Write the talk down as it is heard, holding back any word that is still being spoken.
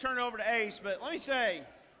Turn it over to Ace, but let me say,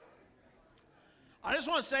 I just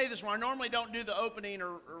want to say this one. I normally don't do the opening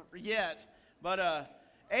or yet, but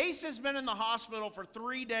Ace has been in the hospital for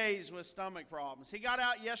 3 days with stomach problems. He got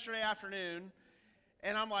out yesterday afternoon,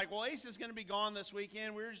 and I'm like, well, Ace is going to be gone this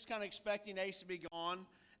weekend. We were just kind of expecting Ace to be gone.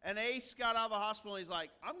 And Ace got out of the hospital, and he's like,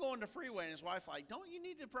 I'm going to Freeway. And his wife like, don't you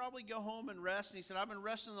need to probably go home and rest? And he said, I've been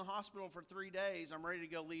resting in the hospital for 3 days. I'm ready to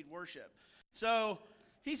go lead worship. So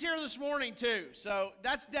he's here this morning, too. So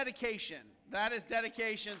that's dedication. That is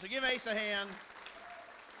dedication. So give Ace a hand.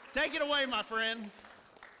 Take it away, my friend.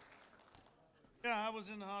 Yeah, I was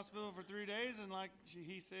in the hospital for 3 days, and like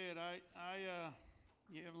he said, a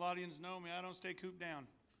lot of you know me, I don't stay cooped down.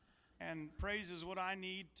 And praise is what I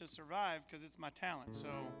need to survive because it's my talent. So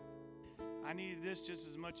I needed this just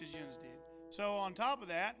as much as Jens did. So on top of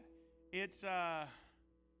that, it's I'm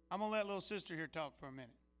going to let little sister here talk for a minute.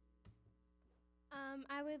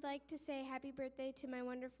 I would like to say happy birthday to my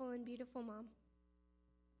wonderful and beautiful mom.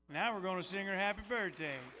 Now we're going to sing her happy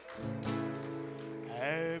birthday.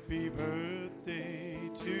 Happy birthday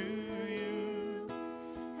to you.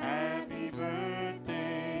 Happy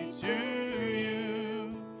birthday to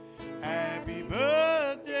you. Happy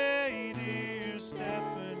birthday, dear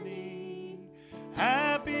Stephanie.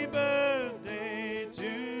 Happy birthday to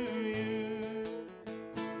you.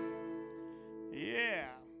 Yeah.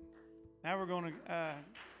 Now we're going to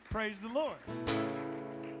praise the Lord.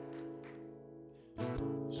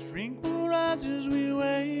 Strength will rise as we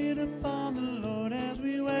wait upon the Lord, as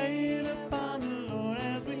we wait upon the Lord,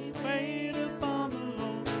 as we wait upon the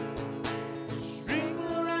Lord. Strength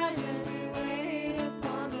will rise as we wait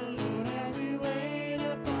upon the Lord, as we wait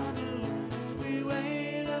upon the Lord, as we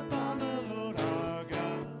wait upon the Lord our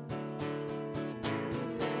God. He'll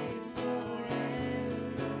reign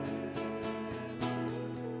forever.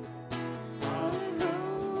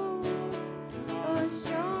 Oh,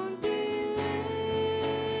 strong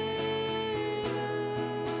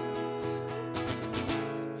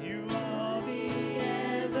You are the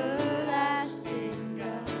everlasting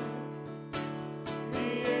God, the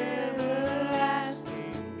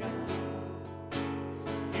everlasting God.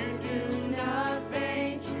 You do not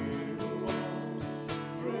faint, you won't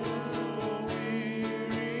grow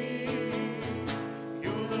weary.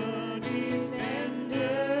 You're the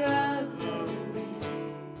defender of the weak.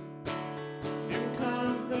 You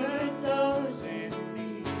comfort those in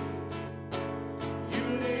need. You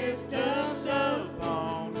lift us up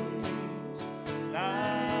on wings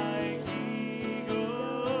like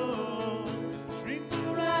eagles. Strength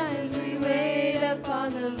will rise, we wait upon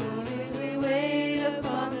the Lord, we wait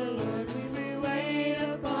upon the Lord, we wait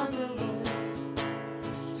upon the Lord.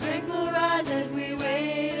 Strength will rise as we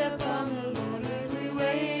wait upon the Lord, as we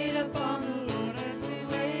wait upon the Lord, as we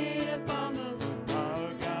wait upon the Lord.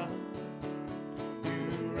 our God. You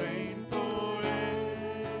reign forever.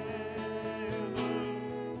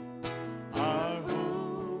 Our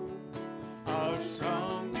hope, our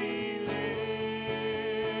strong deliverer.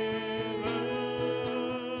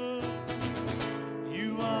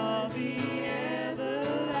 You are the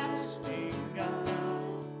everlasting God,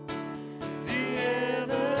 the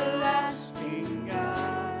everlasting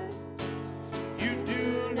God. You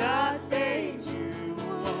do not faint, you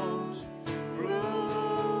won't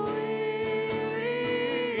grow weary.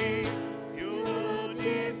 You're the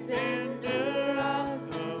defender of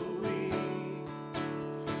the weak.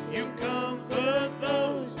 You comfort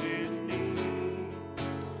those in need.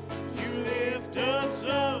 You lift us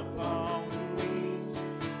up on wings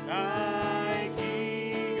like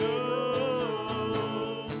eagles.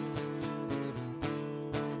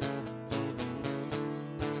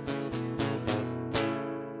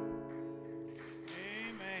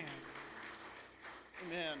 Amen.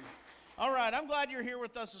 Amen. All right, I'm glad you're here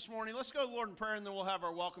with us this morning. Let's go to the Lord in prayer, and then we'll have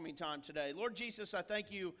our welcoming time today. Lord Jesus, I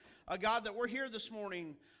thank you, God, that we're here this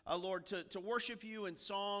morning, Lord, to worship you in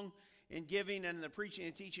song, in giving, and in the preaching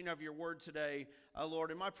and teaching of your word today,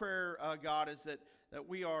 Lord. And my prayer, God, is that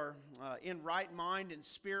we are in right mind and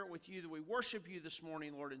spirit with you, that we worship you this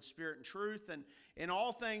morning, Lord, in spirit and truth, and in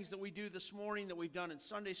all things that we do this morning, that we've done in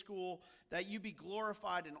Sunday school, that you be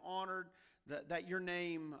glorified and honored, that your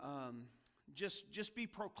name just be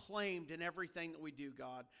proclaimed in everything that we do,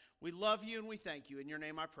 God. We love you and we thank you. In your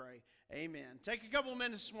name I pray. Amen. Take a couple of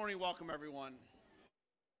minutes this morning. Welcome, everyone.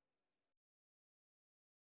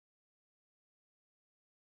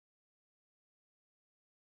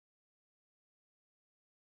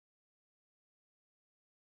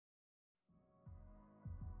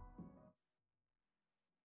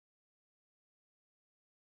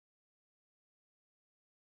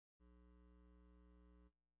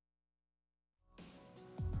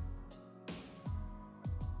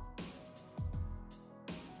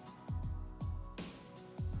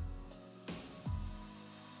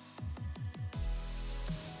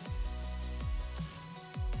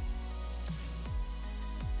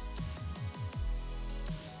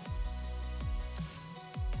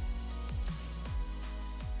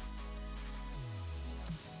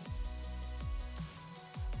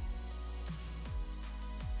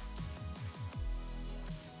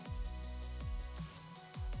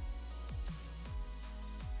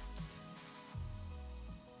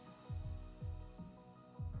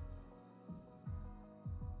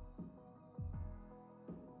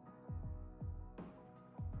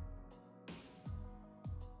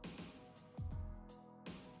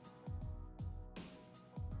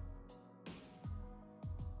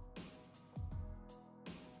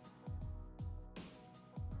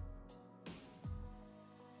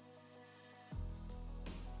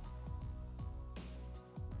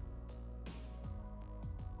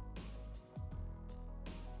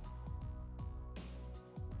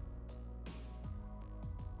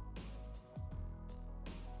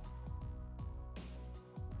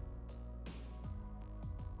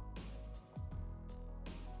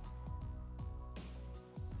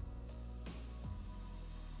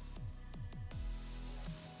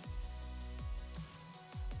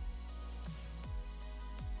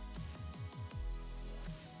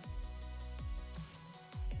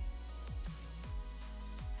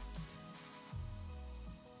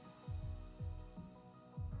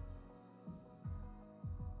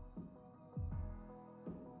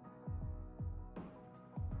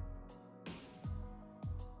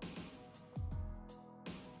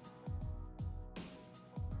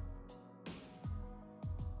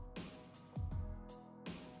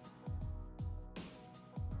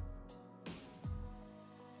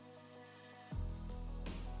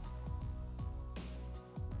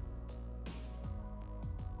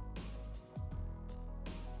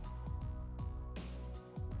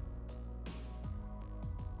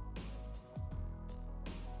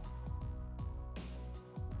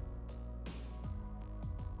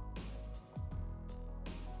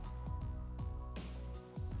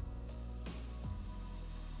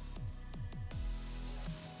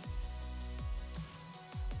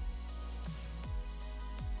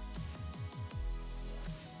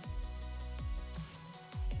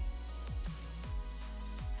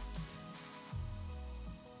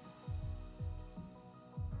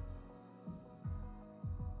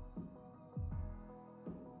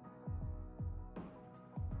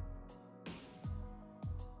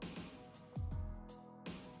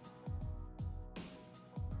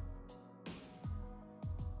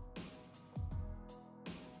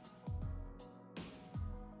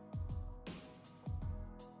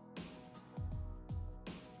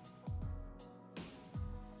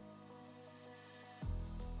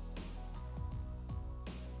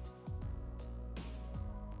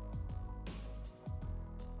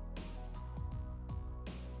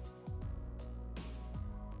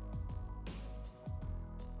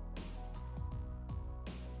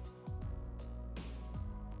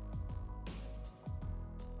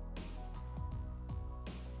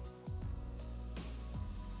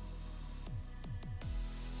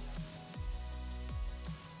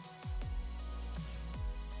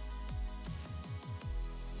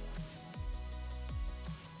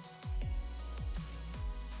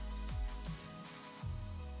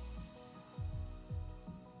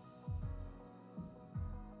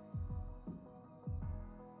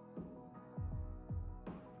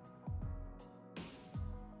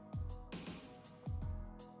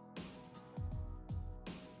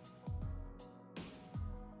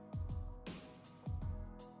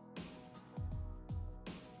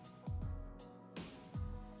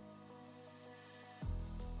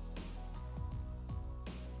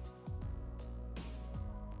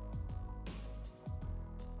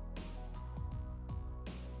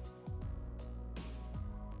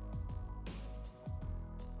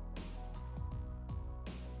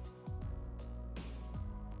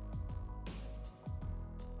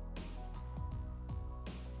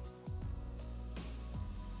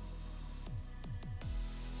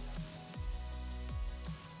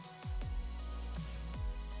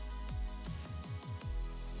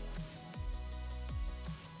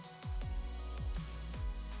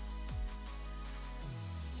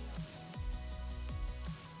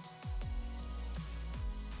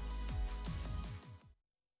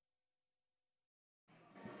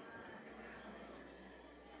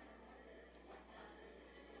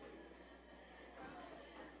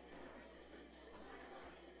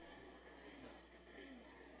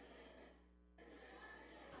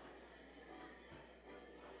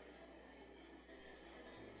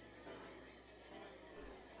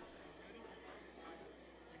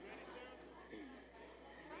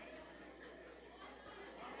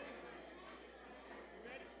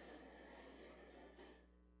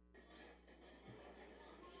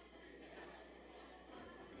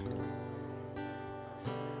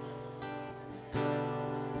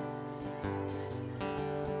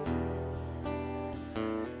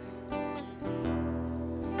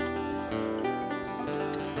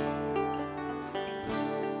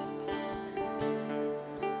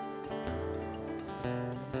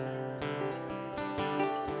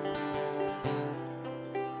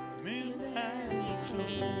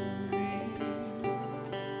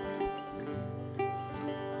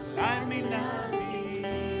 Life may not be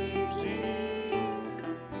easy.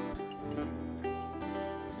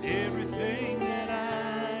 Everything that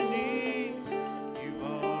I need, you've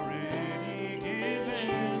already given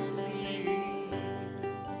to me.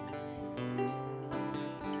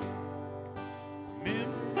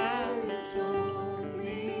 Remember how you told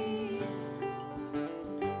me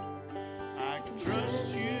I can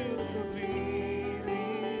trust you completely.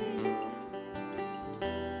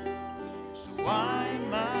 So why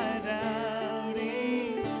am I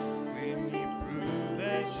doubting when you prove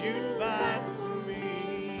that you'd fight for me?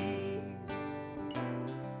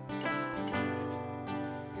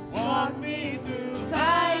 You walk me through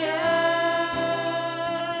fires,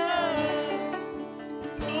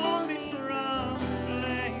 pull me from the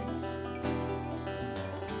flames.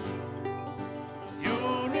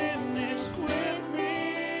 You're in this with me.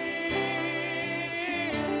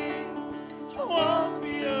 I won't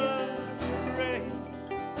be afraid.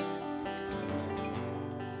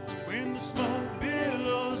 When the smoke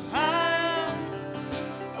billows higher,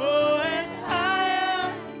 oh, and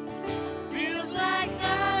higher, feels like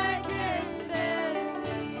I can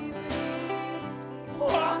barely breathe.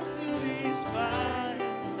 Walk through these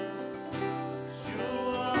fires, you're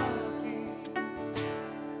walking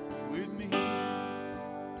with me.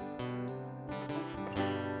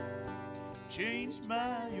 Changed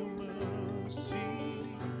by your mercy,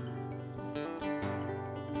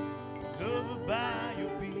 covered by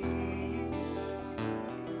your peace,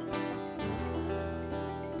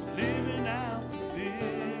 living out the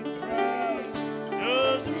victory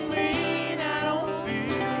doesn't mean I don't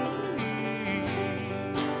feel the heat.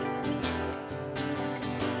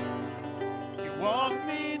 You walk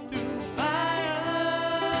me through fires,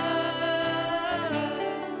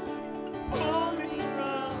 pull me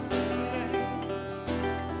from the flames.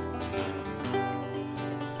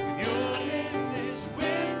 You're in this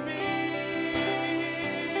with me.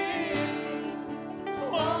 I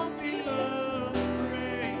won't be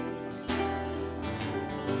afraid.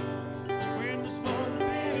 When the smoke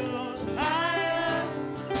billows higher,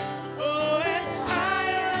 oh, and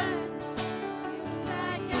higher, Feels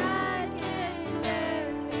like I can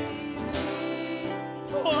barely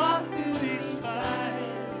breathe. walk through these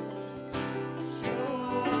fires, you're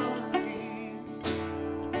walking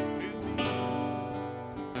with me.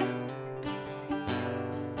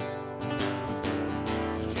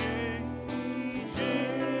 Chase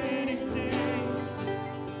anything,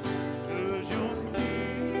 'cause you're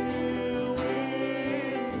here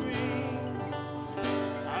with me.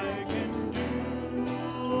 I can do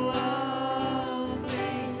all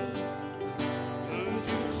things, 'cause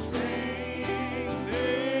you strengthen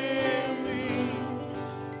me.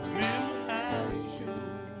 Remember how you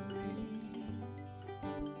showed me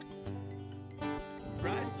the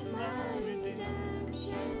price of my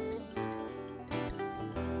redemption.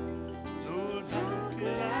 Lord, how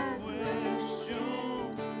could I question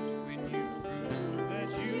when you prove that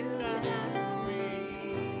you died for me?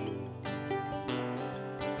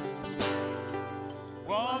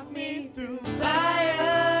 Walk me through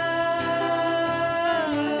fires,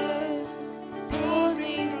 pull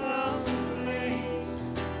me from the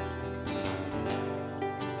flames.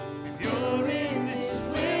 If you're in this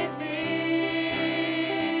with me,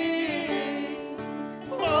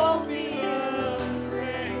 won't be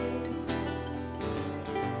afraid.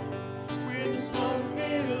 When the smoke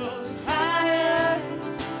billows higher,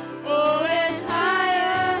 oh, and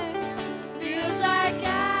higher, feels like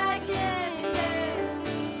I can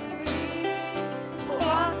barely breathe.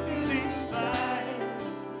 Walk through these fires,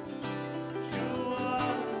 you're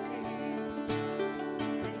walking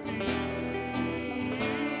with me.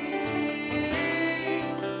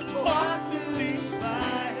 Walk through these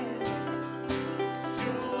fires,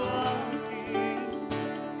 you're walking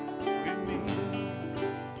with me.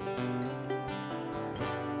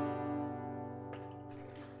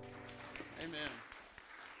 Amen.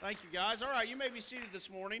 Thank you, guys. All right, you may be seated this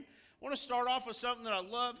morning. I want to start off with something that I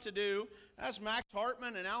love to do. That's Max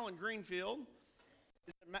Hartman and Alan Greenfield.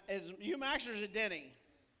 Is you Max or is it Denny?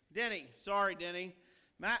 Denny. Sorry, Denny.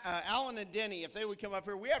 Alan and Denny, if they would come up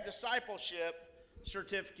here. We have discipleship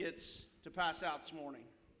certificates to pass out this morning.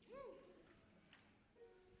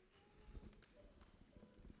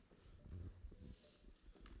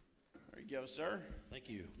 go, sir. Thank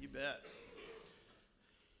you. You bet.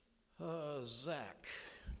 Zach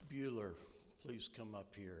Bueller, please come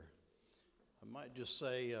up here. I might just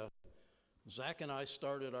say, Zach and I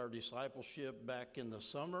started our discipleship back in the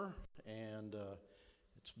summer, and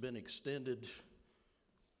it's been extended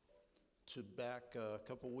to back a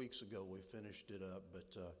couple weeks ago. We finished it up,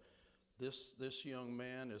 but this young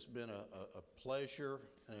man has been a pleasure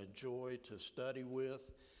and a joy to study with.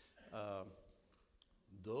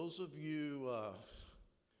 Those of you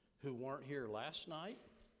who weren't here last night,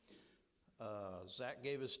 Zach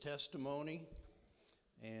gave his testimony,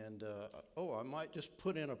 and I might just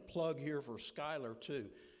put in a plug here for Skylar too.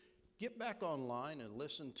 Get back online and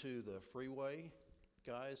listen to the Freeway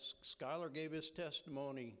guys. Skylar gave his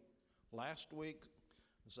testimony last week.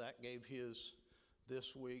 Zach gave his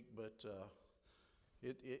this week, but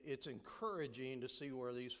it's encouraging to see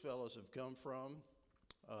where these fellows have come from.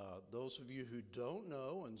 Those of you who don't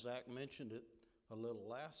know, and Zach mentioned it a little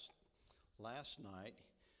last night,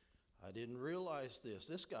 I didn't realize this.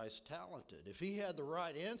 This guy's talented. If he had the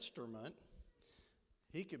right instrument,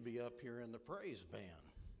 he could be up here in the praise band.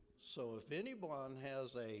 So if anyone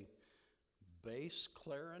has a bass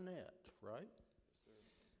clarinet, right?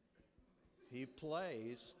 He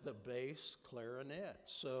plays the bass clarinet.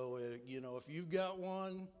 So, if you've got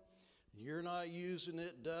one, you're not using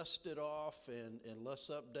it, dust it off, and let's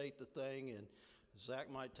update the thing. And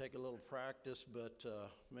Zach might take a little practice, but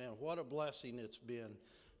man, what a blessing it's been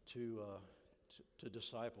to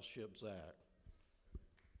discipleship Zach.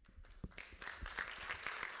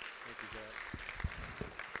 Thank you, Zach.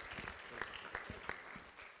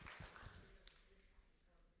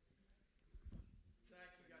 Zach,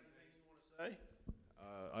 you got anything you want to say?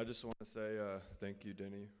 I just want to say thank you,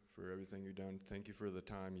 Denny, for everything you've done. Thank you for the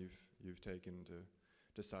time you've taken to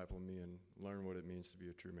disciple me and learn what it means to be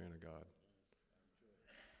a true man of God.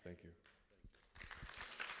 Thank you.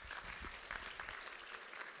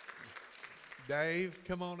 Dave,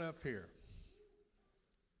 come on up here.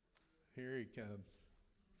 Here he comes.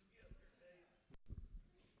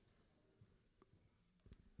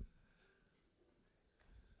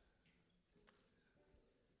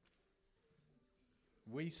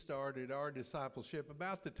 We started our discipleship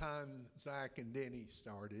about the time Zach and Denny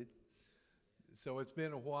started. So it's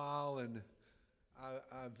been a while, and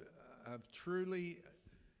I've truly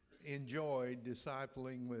enjoyed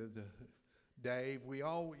discipling with Dave. We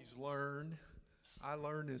always learn. I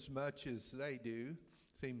learn as much as they do,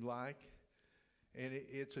 seemed like, and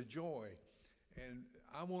it's a joy. And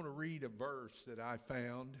I want to read a verse that I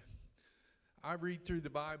found. I read through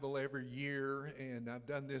the Bible every year, and I've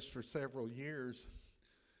done this for several years,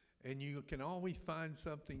 and you can always find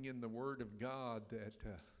something in the Word of God that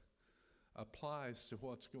applies to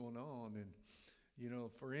what's going on. And,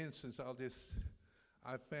 for instance,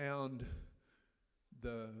 I found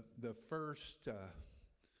the first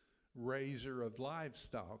raiser of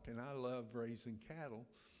livestock, and I love raising cattle,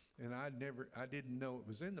 and I didn't know it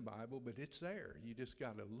was in the Bible, but it's there. You just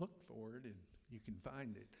got to look for it, and you can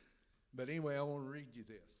find it. But anyway, I want to read you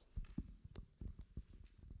this.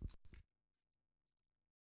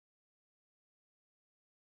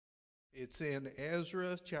 It's in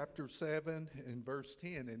Ezra chapter 7 and verse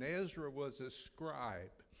 10, and Ezra was a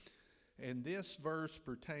scribe. And this verse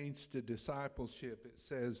pertains to discipleship. It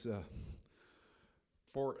says,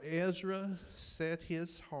 for Ezra set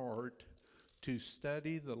his heart to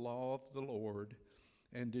study the law of the Lord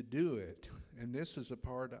and to do it. And this is a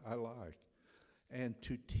part I like. And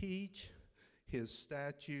to teach his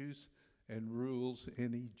statutes and rules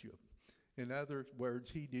in Egypt. In other words,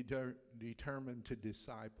 he determined to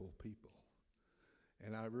disciple people.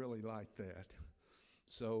 And I really like that.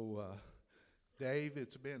 So, Dave,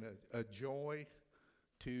 it's been a joy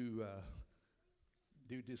to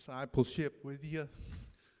do discipleship with you.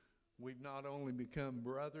 We've not only become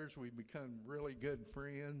brothers, we've become really good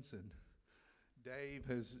friends, and Dave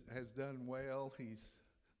has done well. He's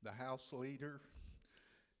the house leader,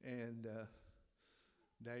 and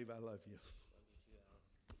Dave, I love you.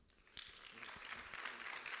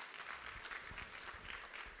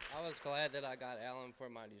 I was glad that I got Alan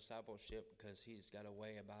for my discipleship because he's got a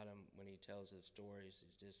way about him when he tells his stories.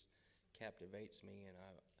 It just captivates me, and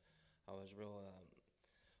I was real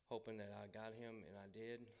hoping that I got him, and I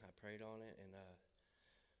did. I prayed on it, and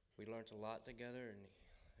we learned a lot together, and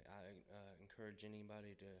I encourage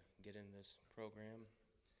anybody to get in this program.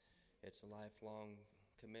 It's a lifelong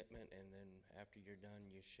commitment, and then after you're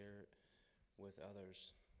done, you share it with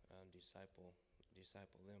others, disciple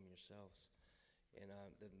them yourselves. And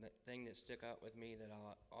the thing that stuck out with me that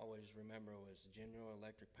I'll always remember was General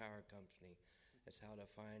Electric Power Company. It's how to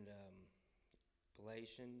find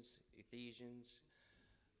Galatians, Ephesians,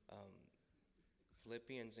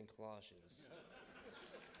 Philippians, and Colossians.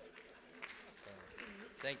 So,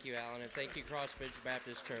 thank you, Alan, and thank you, Crossbridge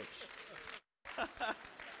Baptist Church.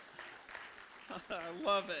 I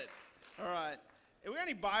love it. All right. Have we got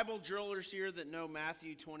any Bible drillers here that know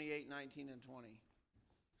Matthew 28, 19, and 20?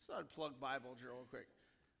 Just thought I'd plug Bible drill real quick.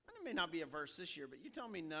 It may not be a verse this year, but you tell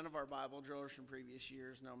me none of our Bible drillers from previous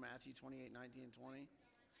years know Matthew 28, 19, and 20?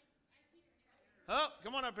 Oh,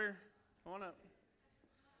 come on up here. Come on up.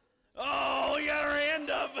 Oh, you got her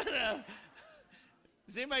hand up.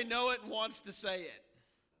 Does anybody know it and wants to say it?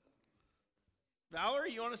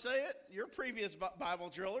 Valerie, you want to say it? You're a previous Bible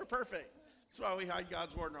driller. Perfect. That's why we hide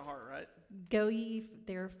God's word in our heart, right? Go ye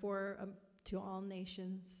therefore to all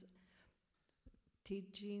nations,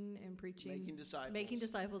 teaching and preaching, making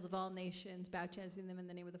disciples of all nations, baptizing them in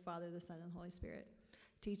the name of the Father, the Son, and the Holy Spirit,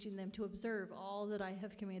 teaching them to observe all that I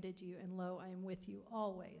have commanded you, and lo, I am with you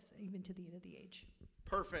always, even to the end of the age.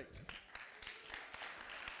 Perfect.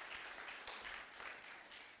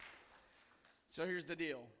 So here's the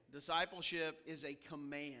deal. Discipleship is a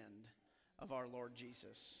command of our Lord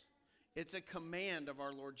Jesus. It's a command of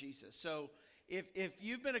our Lord Jesus. So if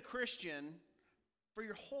you've been a Christian for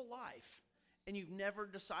your whole life and you've never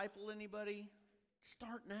discipled anybody,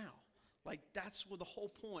 start now. Like, that's what the whole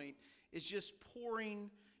point is, just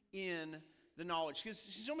pouring in the knowledge. Because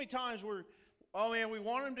so many times we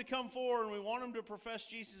want them to come forward and we want them to profess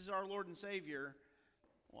Jesus as our Lord and Savior.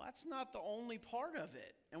 Well, that's not the only part of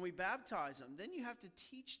it. And we baptize them. Then you have to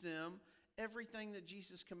teach them everything that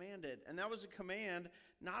Jesus commanded. And that was a command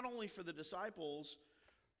not only for the disciples,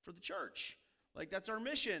 for the church. Like, that's our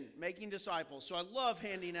mission, making disciples. So I love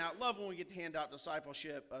when we get to hand out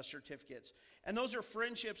discipleship certificates. And those are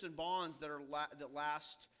friendships and bonds that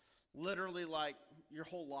last literally like your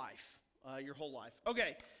whole life.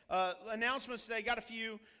 Okay, announcements today. Got a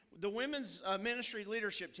few. The women's ministry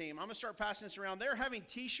leadership team. I'm going to start passing this around. They're having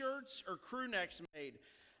T-shirts or crew necks made.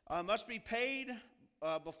 Must be paid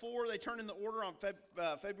before they turn in the order on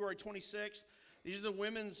February 26th. These are the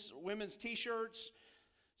women's T-shirts.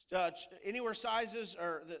 Anywhere sizes,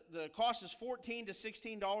 or the cost is $14 to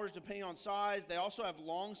 $16 depending on size. They also have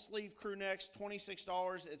long sleeve crew necks,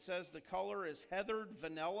 $26. It says the color is Heathered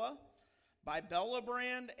Vanilla by Bella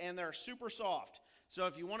brand, and they're super soft. So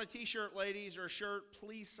if you want a T-shirt, ladies, or a shirt,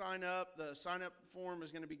 please sign up. The sign-up form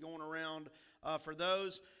is going to be going around for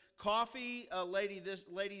those. Coffee,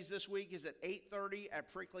 ladies, this week is at 8:30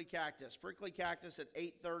 at Prickly Cactus. Prickly Cactus at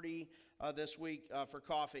 8:30 this week for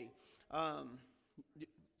coffee.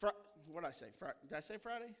 What did I say? Did I say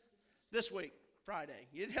Friday? This week, Friday.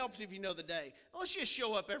 It helps if you know the day. Unless you just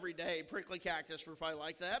show up every day. Prickly Cactus, we're probably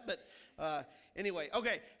like that. But anyway,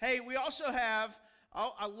 okay. Hey, we also have,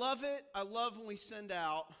 I love it. I love when we send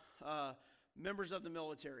out members of the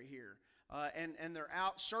military here. And they're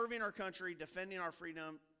out serving our country, defending our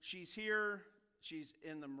freedom. She's here. She's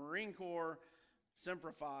in the Marine Corps.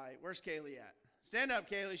 Semper Fi. Where's Kaylee at? Stand up,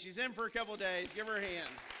 Kaylee. She's in for a couple of days. Give her a hand.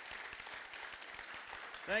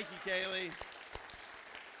 Thank you, Kaylee.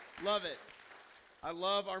 Love it. I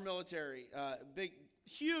love our military.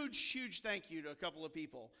 Huge thank you to a couple of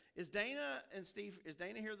people. Is Dana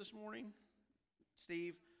here this morning?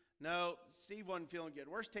 Steve? No, Steve wasn't feeling good.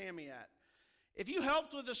 Where's Tammy at? If you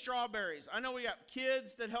helped with the strawberries, I know we got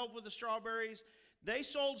kids that help with the strawberries. They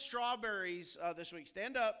sold strawberries this week.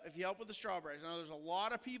 Stand up if you help with the strawberries. I know there's a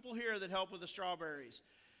lot of people here that help with the strawberries.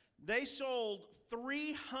 They sold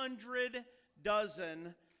 300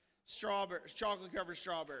 dozen chocolate-covered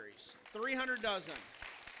strawberries. 300 dozen.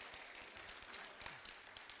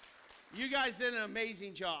 You guys did an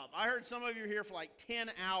amazing job. I heard some of you were here for like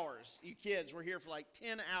 10 hours. You kids were here for like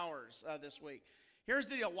 10 hours this week. Here's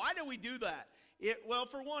the deal. Why do we do that? Well,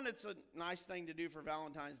 for one, it's a nice thing to do for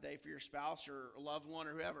Valentine's Day for your spouse or a loved one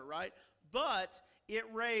or whoever, right? But it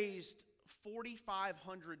raised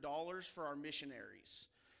 $4,500 for our missionaries.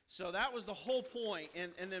 So that was the whole point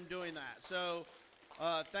in them doing that. So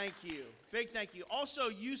thank you. Big thank you. Also,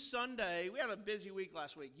 Youth Sunday. We had a busy week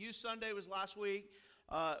last week. Youth Sunday was last week.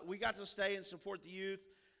 We got to stay and support the youth.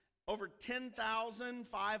 Over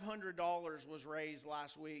 $10,500 was raised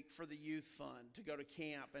last week for the youth fund to go to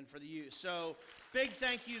camp and for the youth. So big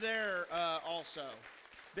thank you there also.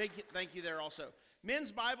 Big thank you there also.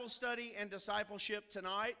 Men's Bible study and discipleship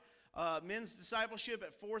tonight. Men's discipleship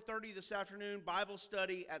at 4:30 this afternoon. Bible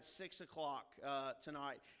study at 6 o'clock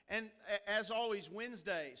tonight. And as always,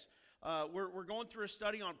 Wednesdays. We're going through a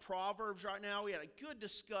study on Proverbs right now. We had a good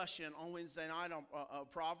discussion on Wednesday night on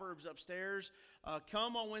Proverbs upstairs.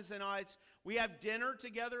 Come on Wednesday nights. We have dinner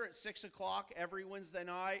together at 6 o'clock every Wednesday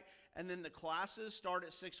night. And then the classes start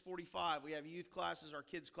at 6:45. We have youth classes, our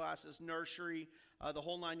kids' classes, nursery, the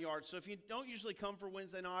whole 9 yards. So if you don't usually come for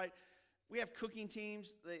Wednesday night, we have cooking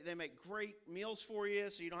teams. They make great meals for you,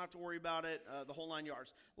 so you don't have to worry about it, the whole 9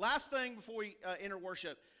 yards. Last thing before we enter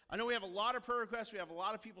worship, I know we have a lot of prayer requests. We have a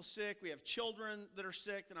lot of people sick. We have children that are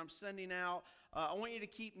sick that I'm sending out. I want you to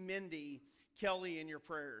keep Mindy Kelly in your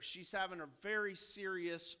prayers. She's having a very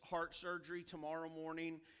serious heart surgery tomorrow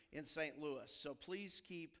morning in St. Louis. So please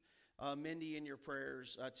keep Mindy in your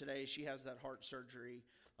prayers today. She has that heart surgery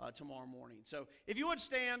tomorrow morning. So if you would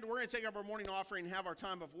stand, we're going to take up our morning offering and have our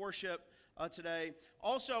time of worship today.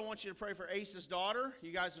 Also, I want you to pray for Ace's daughter.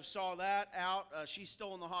 You guys have saw that out. She's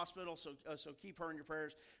still in the hospital, so keep her in your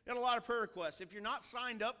prayers. We've got a lot of prayer requests. If you're not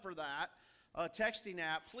signed up for that texting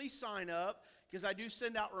app, please sign up, because I do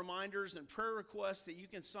send out reminders and prayer requests that you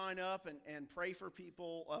can sign up and pray for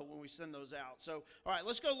people when we send those out. So, all right,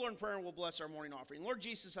 let's go to Lord in prayer, and we'll bless our morning offering. Lord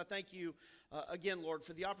Jesus, I thank you again, Lord,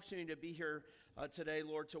 for the opportunity to be here today,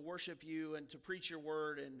 Lord, to worship you and to preach your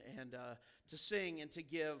word and to sing and to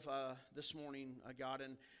give this morning, God.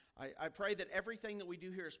 And I pray that everything that we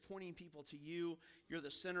do here is pointing people to you. You're the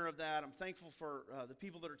center of that. I'm thankful for the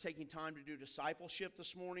people that are taking time to do discipleship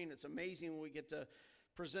this morning. It's amazing when we get to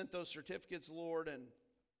present those certificates, Lord, and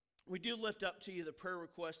we do lift up to you the prayer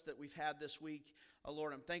requests that we've had this week.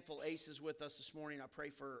 Lord, I'm thankful Ace is with us this morning. I pray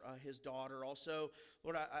for his daughter. Also,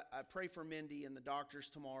 Lord, I pray for Mindy and the doctors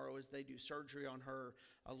tomorrow as they do surgery on her.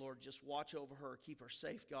 Lord, just watch over her, keep her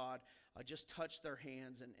safe, God. Just touch their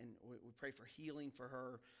hands, and we pray for healing for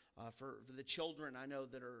her, for the children I know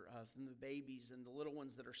that are, from the babies and the little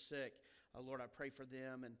ones that are sick. Lord, I pray for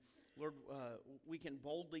them. And Lord, we can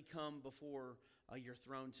boldly come before your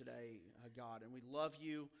throne today, God. And we love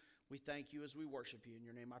you. We thank you as we worship you. In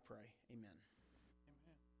your name I pray. Amen.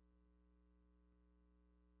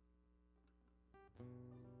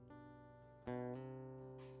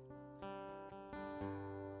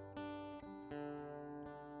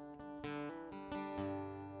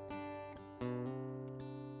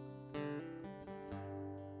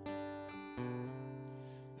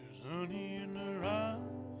 There's honey in the rock,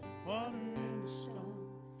 water in the stone,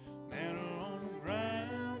 manna on the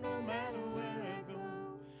ground, no matter where I go.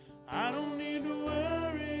 I don't need to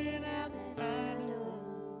worry now that I know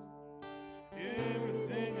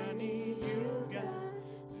everything I need you've got.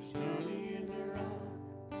 There's honey in the rock.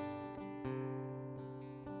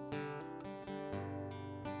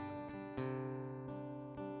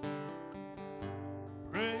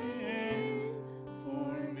 Praying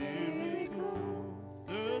for a miracle,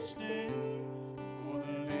 thirsting for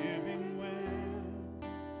the living well.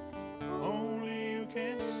 Only you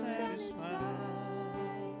can satisfy.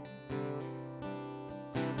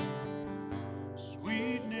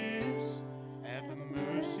 Sweetness at the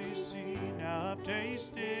mercy seat. Now I've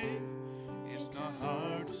tasted, it's not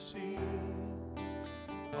hard to see.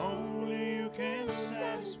 Only you can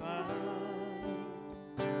satisfy.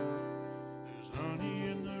 There's honey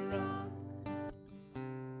in the rock.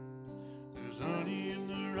 There's honey in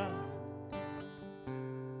the rock.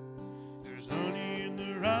 There's honey in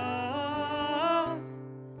the rock.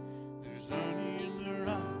 There's honey in the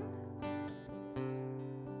rock.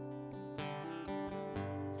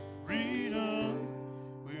 Freedom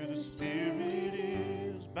where the Spirit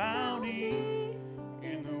is, bounty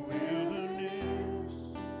in the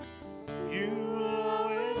wilderness. You will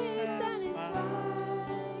always satisfy.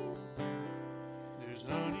 There's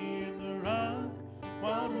honey in the rock,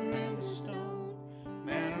 water in the stone,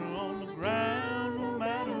 manna on the ground, no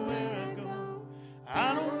matter where I go.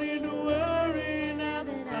 I don't need to worry now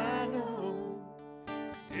that I know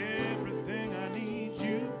everything I need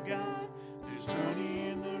you've got. There's honey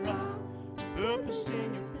in the rock, purpose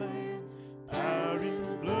in your plan, power in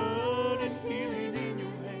the blood and healing in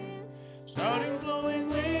your hands, starting flowing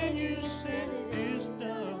when you said it is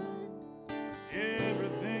done.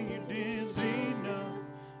 Everything you did's enough.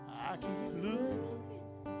 I keep looking,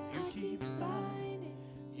 you keep finding,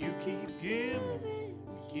 you keep giving,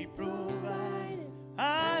 you keep providing.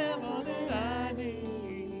 I have all that I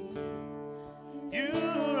need.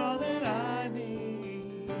 You're all that I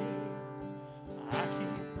need. I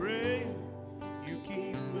keep praying, you keep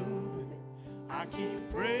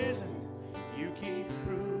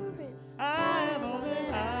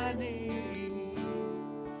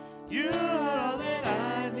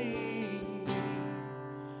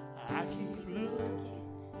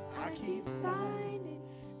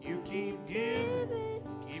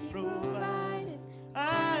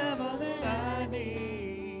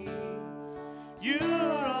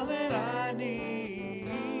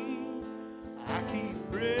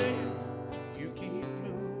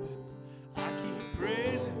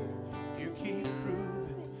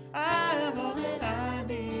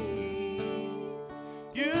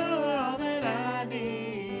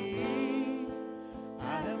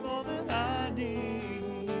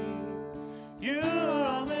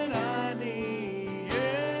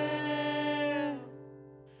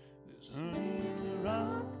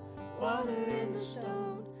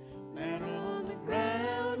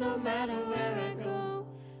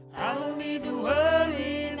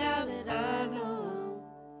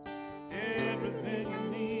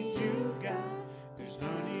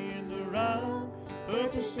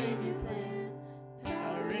purpose in your plan.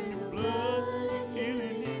 Power in your blood,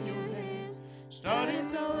 healing in your hands. Started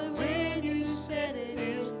flowing when you said it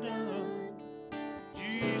is done.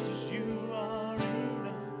 Jesus, you are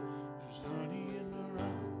enough. There's honey in the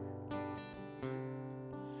rock.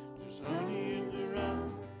 There's honey in the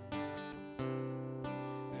rock.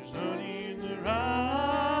 There's honey in the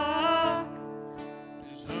rock.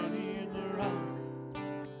 There's honey in the rock.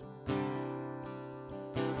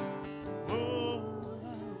 Oh,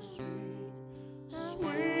 how sweet,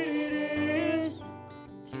 sweet it is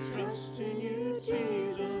to trust in you,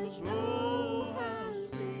 Jesus. Oh,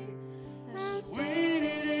 how sweet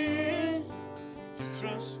it is to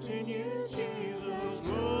trust in you, Jesus.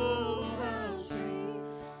 Oh,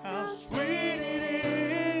 how sweet it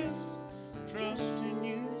is to trust in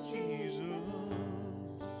you, Jesus.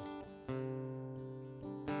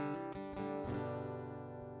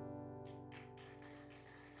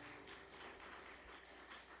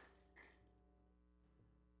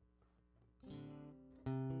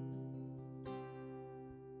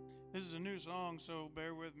 This is a new song, so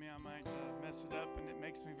bear with me. I might mess it up, and it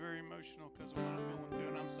makes me very emotional because of what I'm going through,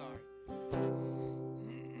 and I'm sorry.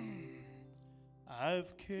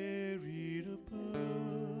 I've carried a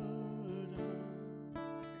burden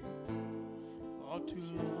for too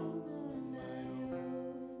long on my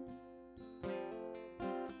own.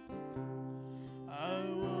 I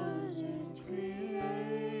wasn't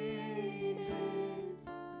created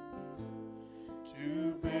to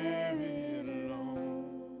bear it alone.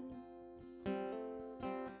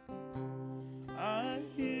 I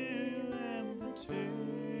hear your invitation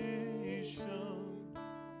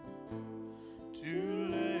to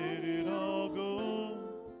let it all go.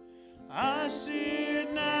 I see it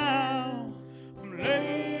now. I'm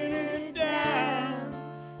laying it down,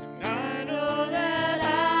 and I know that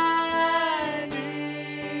I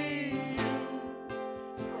need you.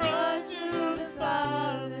 Run to the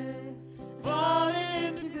Father, fall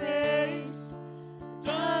into grace.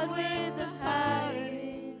 Done with the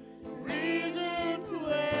hiding, no reason to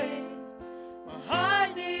wait. My heart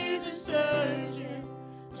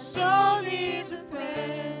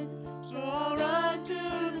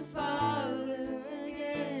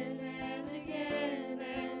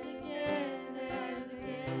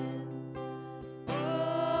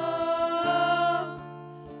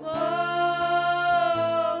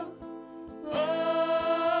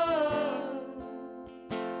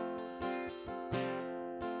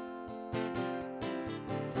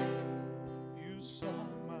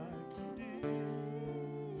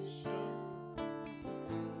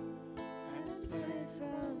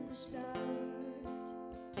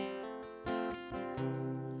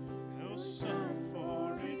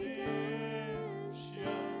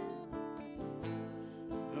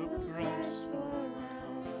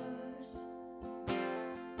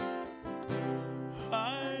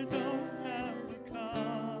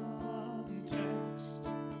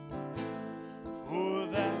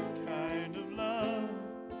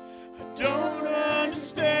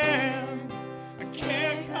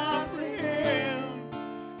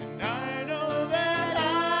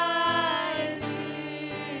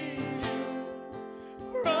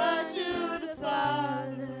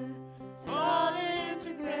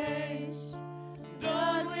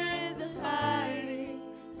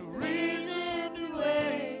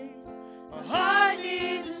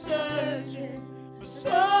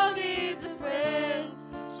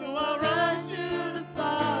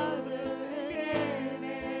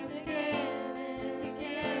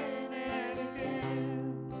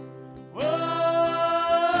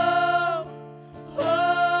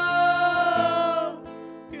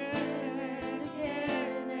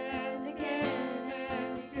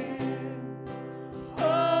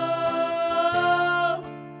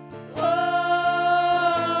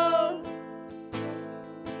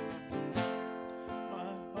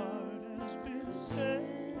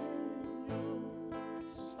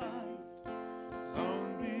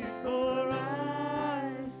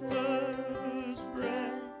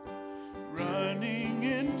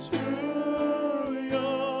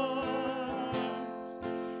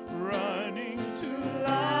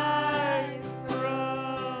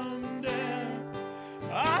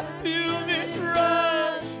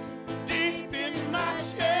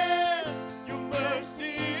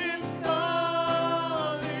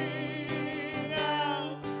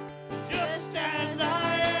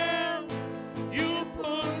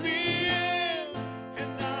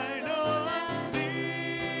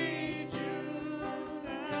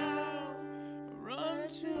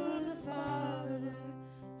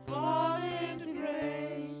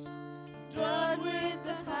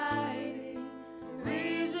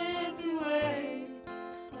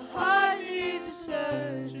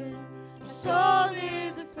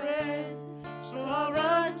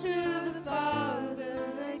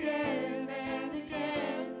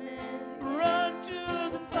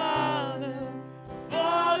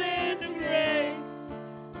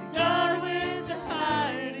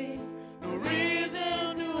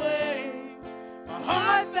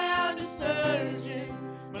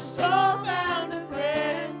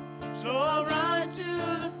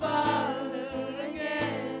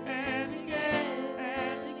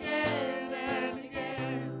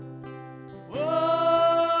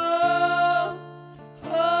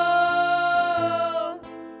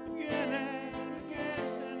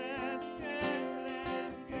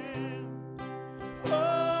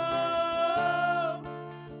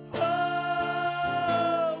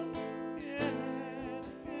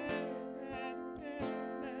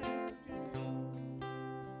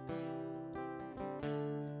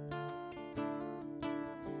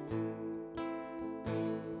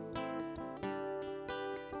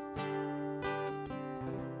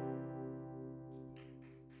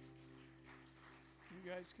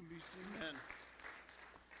guys can be seated. Amen.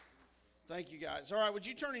 Thank you, guys. All right, would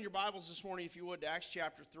you turn in your Bibles this morning, if you would, to Acts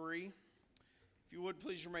chapter 3. If you would,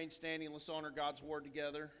 please remain standing. Let's honor God's word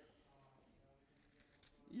together.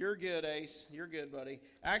 You're good, Ace. You're good, buddy.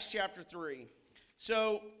 Acts chapter 3.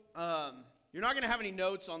 So, you're not going to have any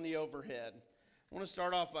notes on the overhead. I want to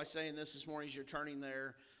start off by saying this morning as you're turning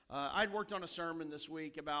there. I'd worked on a sermon this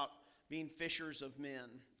week about being fishers of men.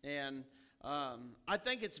 And I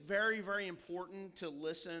think it's very, very important to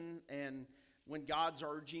listen and when God's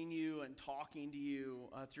urging you and talking to you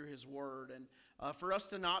through His Word, and for us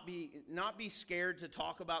to not be scared to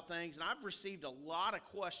talk about things. And I've received a lot of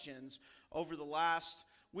questions over the last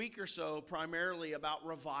week or so, primarily about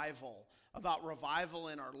revival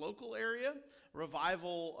in our local area,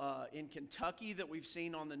 revival in Kentucky that we've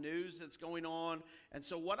seen on the news that's going on. And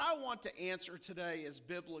so what I want to answer today is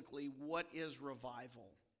biblically, what is revival?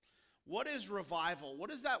 What is revival? What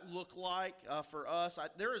does that look like for us?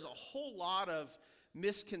 There is a whole lot of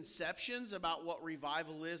misconceptions about what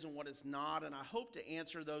revival is and what it's not, and I hope to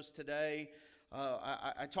answer those today.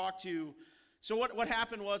 I talked to, so what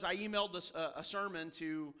happened was I emailed a sermon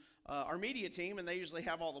to our media team, and they usually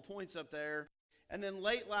have all the points up there. And then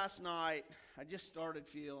late last night, I just started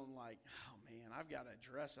feeling like, oh man, I've got to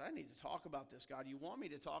address it. I need to talk about this. God, you want me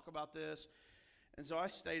to talk about this? And so I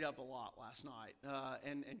stayed up a lot last night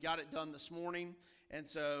and got it done this morning. And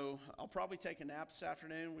so I'll probably take a nap this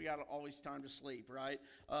afternoon. We got always time to sleep, right?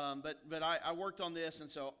 But I worked on this.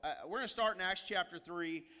 And so we're going to start in Acts chapter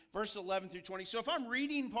 3, verses 11 through 20. So if I'm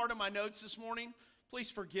reading part of my notes this morning,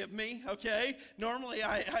 please forgive me, okay? Normally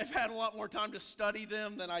I've had a lot more time to study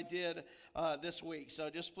them than I did this week. So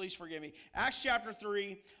just please forgive me. Acts chapter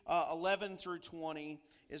 3, 11 through 20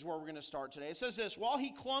 is where we're going to start today. It says this: while he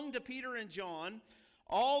clung to Peter and John,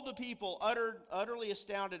 all the people, utterly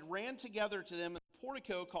astounded, ran together to them in the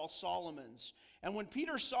portico called Solomon's. And when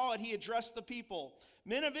Peter saw it, he addressed the people.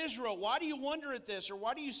 Men of Israel, why do you wonder at this? Or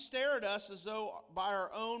why do you stare at us as though by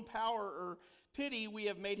our own power or pity we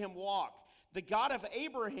have made him walk? The God of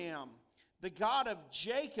Abraham, the God of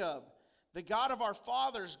Jacob, the God of our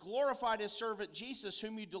fathers glorified his servant Jesus,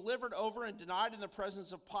 whom you delivered over and denied in the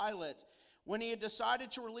presence of Pilate, when he had decided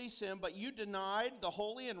to release him. But you denied the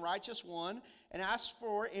holy and righteous one and asked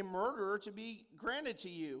for a murderer to be granted to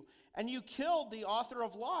you. And you killed the author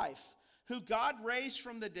of life, who God raised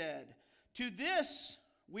from the dead. To this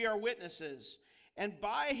we are witnesses. And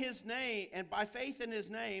by his name, and by faith in his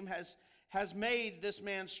name, has made this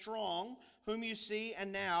man strong, whom you see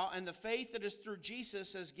and now, and the faith that is through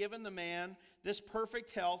Jesus has given the man this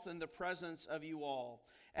perfect health in the presence of you all.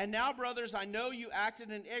 And now, brothers, I know you acted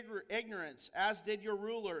in ignorance, as did your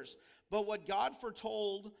rulers. But what God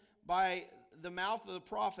foretold by the mouth of the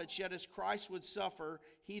prophets, yet as Christ would suffer,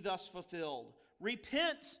 he thus fulfilled.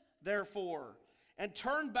 Repent, therefore, and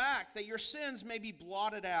turn back, that your sins may be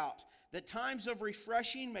blotted out, that times of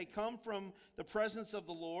refreshing may come from the presence of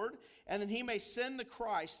the Lord, and that he may send the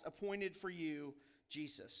Christ appointed for you,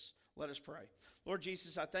 Jesus. Let us pray. Lord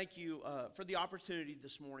Jesus, I thank you for the opportunity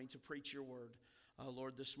this morning to preach your word.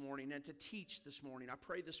 Lord, this morning, and to teach this morning. I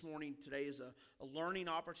pray this morning today is a learning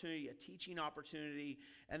opportunity, a teaching opportunity,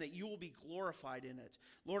 and that you will be glorified in it.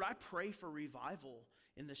 Lord, I pray for revival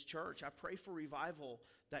in this church. I pray for revival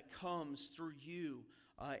that comes through you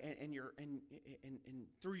and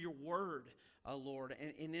through your word, Lord,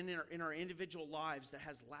 and in our individual lives that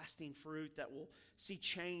has lasting fruit, that will see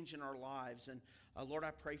change in our lives. And Lord,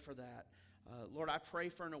 I pray for that. Lord, I pray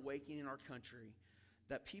for an awakening in our country,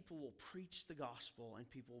 that people will preach the gospel and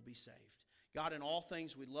people will be saved. God, in all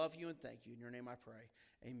things, we love you and thank you. In your name I pray.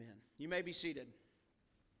 Amen. You may be seated.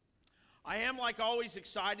 I am, like always,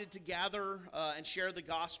 excited to gather and share the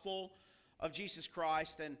gospel of Jesus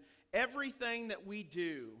Christ. And everything that we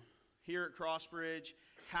do here at Crossbridge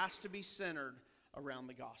has to be centered around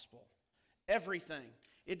the gospel. Everything.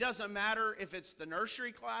 It doesn't matter if it's the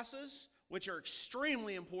nursery classes, which are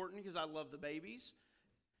extremely important because I love the babies,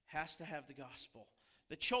 has to have the gospel.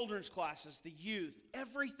 The children's classes, the youth,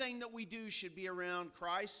 everything that we do should be around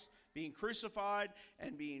Christ being crucified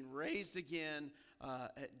and being raised again,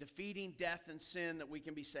 defeating death and sin, that we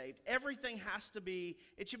can be saved. Everything has to be,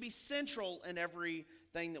 it should be central in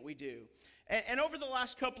everything that we do. And over the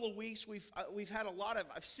last couple of weeks, we've had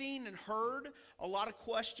I've seen and heard a lot of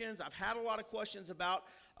questions. I've had a lot of questions about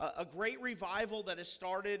a great revival that has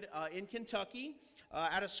started in Kentucky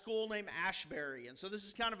at a school named Ashbury. And so this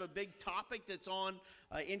is kind of a big topic that's on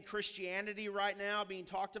in Christianity right now being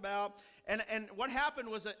talked about. And what happened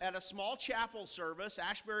was that at a small chapel service,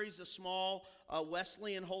 Ashbury's a small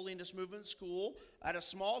Wesleyan Holiness Movement school, at a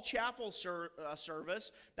small chapel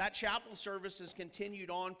service, that chapel service has continued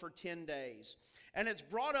on for 10 days. And it's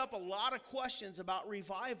brought up a lot of questions about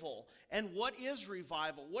revival and what is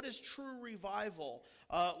revival? What is true revival?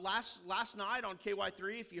 Last night on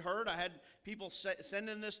KY3, if you heard, I had people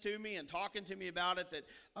sending this to me and talking to me about it,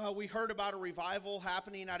 that we heard about a revival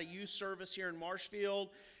happening at a youth service here in Marshfield.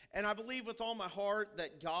 And I believe with all my heart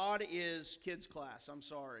that God is kids class. I'm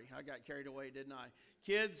sorry, I got carried away, didn't I?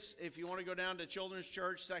 Kids, if you want to go down to children's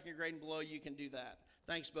church, 2nd grade and below, you can do that.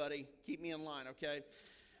 Thanks, buddy. Keep me in line, okay?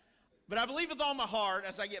 But I believe with all my heart,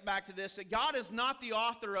 as I get back to this, that God is not the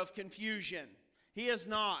author of confusion. He is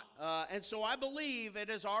not. And so I believe it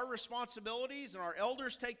is our responsibilities, and our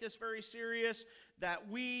elders take this very serious, that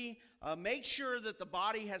we make sure that the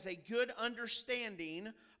body has a good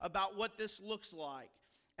understanding about what this looks like.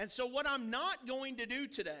 And so what I'm not going to do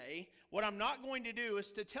today,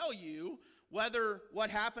 is to tell you whether what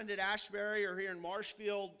happened at Ashbury or here in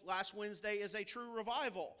Marshfield last Wednesday is a true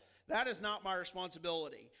revival. That is not my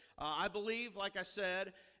responsibility. I believe, like I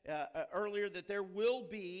said earlier, that there will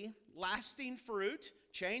be lasting fruit,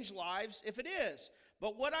 change lives if it is.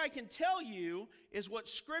 But what I can tell you is what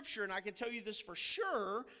Scripture, and I can tell you this for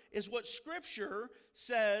sure, is what Scripture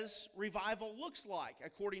says revival looks like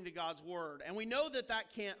according to God's Word. And we know that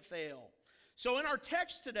that can't fail. So in our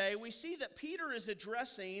text today, we see that Peter is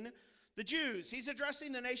addressing the Jews. He's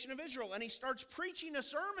addressing the nation of Israel, and he starts preaching a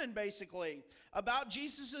sermon, basically, about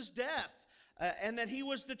Jesus' death, and that he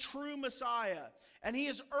was the true Messiah. And he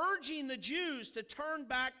is urging the Jews to turn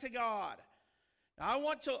back to God. Now,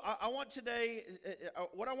 what I want today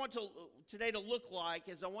to look like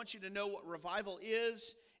is I want you to know what revival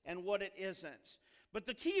is and what it isn't. But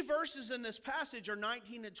the key verses in this passage are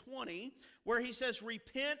 19 and 20, where he says,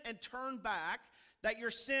 repent and turn back, that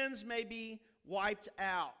your sins may be wiped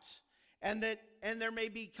out. And there may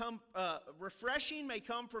become refreshing may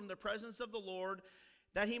come from the presence of the Lord,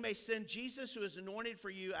 that he may send Jesus, who is anointed for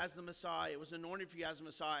you as the Messiah. It was anointed for you as the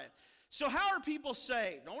Messiah. So how are people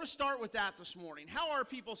saved? I want to start with that this morning. How are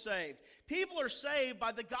people saved? People are saved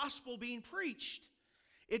by the gospel being preached.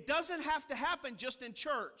 It doesn't have to happen just in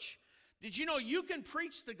church. Did you know you can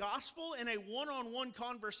preach the gospel in a one-on-one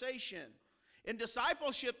conversation? In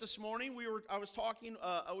discipleship this morning, we were talking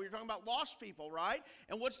about lost people, right?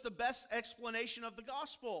 And what's the best explanation of the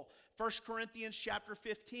gospel? 1 Corinthians chapter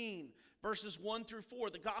 15, verses 1 through 4.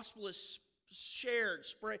 The gospel is shared.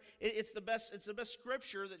 It's the best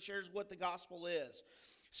scripture that shares what the gospel is.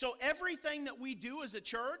 So everything that we do as a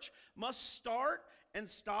church must start and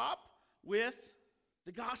stop with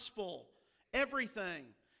the gospel. Everything.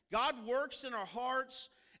 God works in our hearts,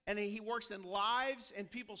 and he works in lives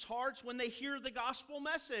and people's hearts when they hear the gospel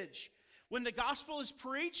message. When the gospel is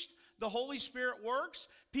preached, the Holy Spirit works.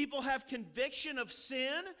 People have conviction of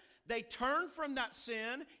sin. They turn from that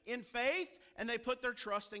sin in faith, and they put their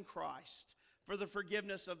trust in Christ for the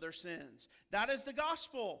forgiveness of their sins. That is the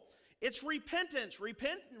gospel. It's repentance.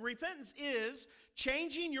 Repentance is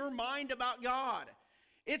changing your mind about God.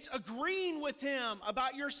 It's agreeing with him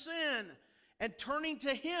about your sin and turning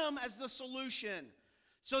to him as the solution.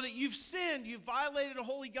 So that you've sinned, you've violated a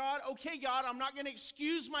holy God. Okay, God, I'm not going to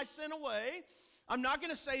excuse my sin away. I'm not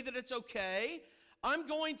going to say that it's okay. I'm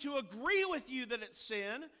going to agree with you that it's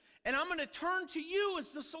sin, and I'm going to turn to you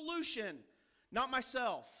as the solution, not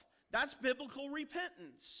myself. That's biblical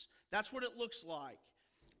repentance. That's what it looks like.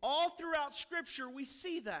 All throughout Scripture, we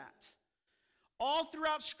see that. All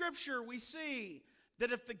throughout Scripture, we see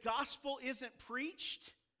that if the gospel isn't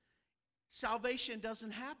preached, salvation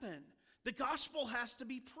doesn't happen. The gospel has to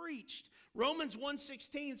be preached. Romans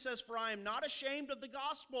 1:16 says, "For I am not ashamed of the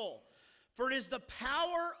gospel, for it is the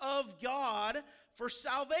power of God for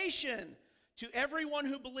salvation to everyone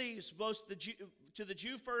who believes, both to the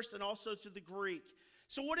Jew first and also to the Greek."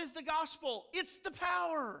 So what is the gospel? It's the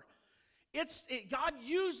power. God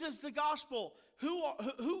uses the gospel.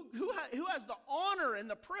 Who has the honor and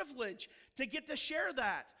the privilege to get to share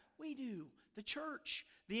that? We do. The church,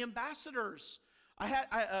 the ambassadors.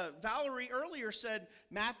 Valerie earlier said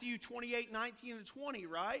Matthew 28:19 and 20,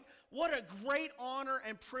 right? What a great honor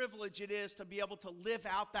and privilege it is to be able to live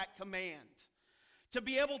out that command. To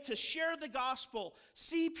be able to share the gospel,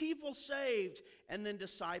 see people saved, and then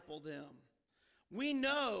disciple them. We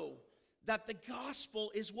know that the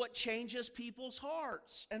gospel is what changes people's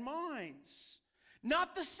hearts and minds.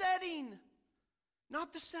 Not the setting.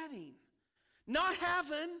 Not the setting. Not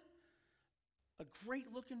having a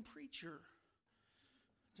great-looking preacher.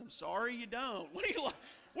 I'm sorry you don't. What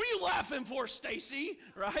are you laughing for, Stacy?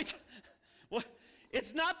 Right? Well,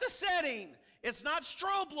 it's not the setting. It's not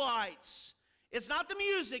strobe lights. It's not the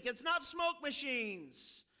music. It's not smoke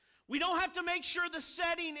machines. We don't have to make sure the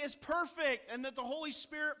setting is perfect and that the Holy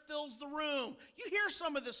Spirit fills the room. You hear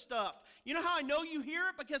some of this stuff. You know how I know you hear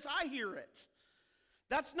it? Because I hear it.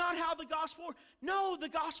 That's not how the gospel works. No, the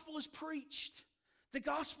gospel is preached. The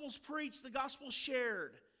gospel's preached. The gospel's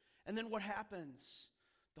shared. And then what happens?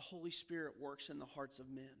 The Holy Spirit works in the hearts of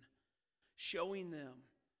men, showing them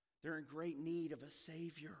they're in great need of a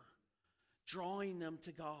Savior, drawing them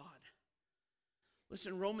to God.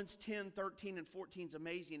 Listen, Romans 10, 13, and 14 is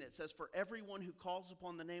amazing. It says, "For everyone who calls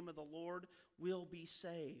upon the name of the Lord will be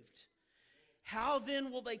saved. How then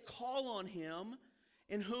will they call on him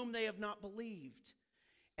in whom they have not believed?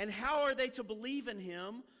 And how are they to believe in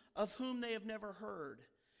him of whom they have never heard?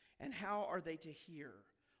 And how are they to hear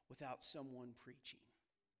without someone preaching?"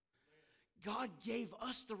 God gave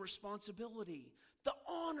us the responsibility, the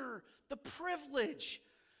honor, the privilege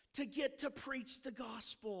to get to preach the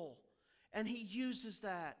gospel. And he uses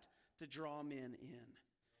that to draw men in.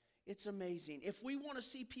 It's amazing. If we want to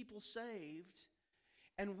see people saved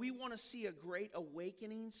and we want to see a great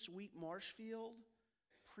awakening, sweet Marshfield,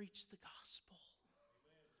 preach the gospel.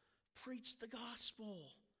 Preach the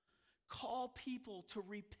gospel. Call people to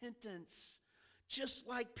repentance, just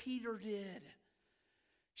like Peter did.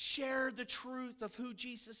 Share the truth of who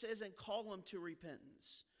Jesus is and call them to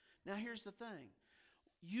repentance. Now here's the thing.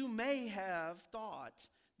 You may have thought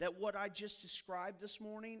that what I just described this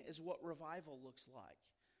morning is what revival looks like.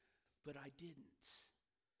 But I didn't.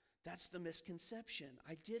 That's the misconception.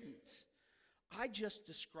 I didn't. I just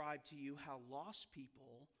described to you how lost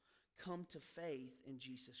people come to faith in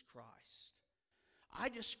Jesus Christ. I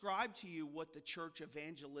described to you what the church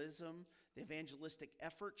evangelism, the evangelistic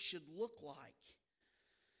effort should look like.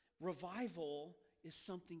 Revival is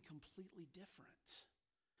something completely different.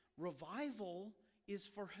 Revival is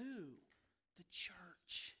for who? The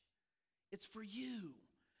church. It's for you.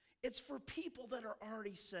 It's for people that are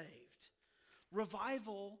already saved.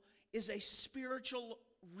 Revival is a spiritual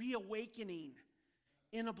reawakening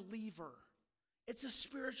in a believer. It's a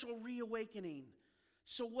spiritual reawakening.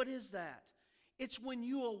 So what is that? It's when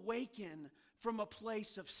you awaken from a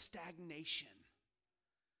place of stagnation.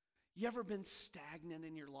 You ever been stagnant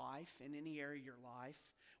in your life, in any area of your life,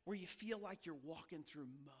 where you feel like you're walking through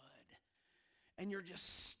mud and you're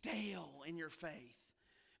just stale in your faith?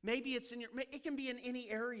 Maybe it can be in any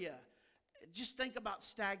area. Just think about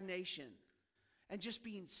stagnation and just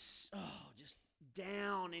being just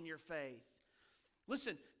down in your faith.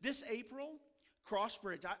 Listen, this April,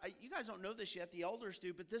 Crossbridge, you guys don't know this yet, the elders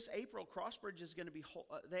do, but this April, Crossbridge is going to be,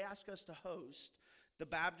 they ask us to host the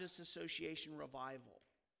Baptist Association Revival.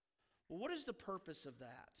 Well, what is the purpose of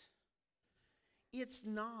that? It's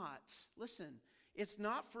not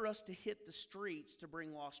for us to hit the streets to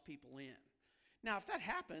bring lost people in. Now, if that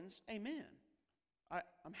happens, amen.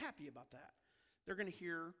 I'm happy about that. They're going to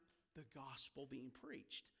hear the gospel being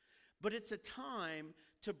preached. But it's a time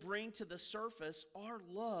to bring to the surface our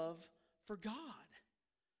love for God,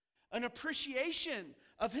 an appreciation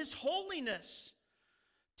of His holiness,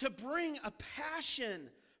 to bring a passion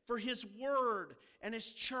for His word and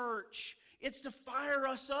His church. It's to fire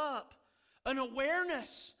us up, an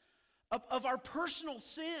awareness of our personal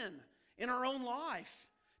sin in our own life,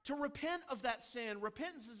 to repent of that sin.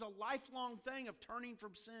 Repentance is a lifelong thing of turning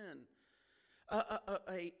from sin.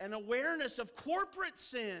 An awareness of corporate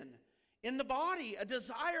sin in the body, a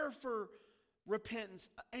desire for repentance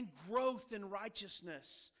and growth in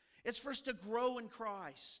righteousness. It's for us to grow in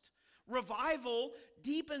Christ. Revival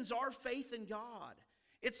deepens our faith in God.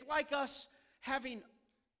 It's like us having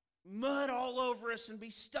mud all over us and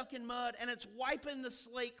be stuck in mud, and it's wiping the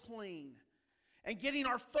slate clean and getting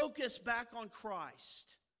our focus back on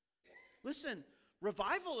Christ. Listen,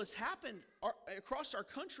 revival has happened across our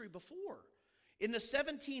country before. In the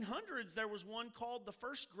 1700s, there was one called the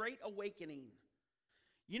First Great Awakening.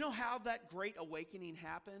 You know how that Great Awakening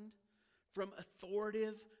happened? From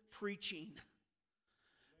authoritative preaching.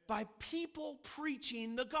 By people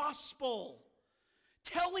preaching the gospel.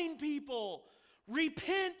 Telling people,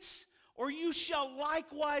 repent or you shall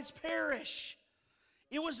likewise perish.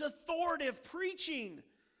 It was authoritative preaching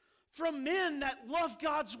from men that love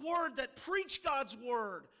God's word, that preach God's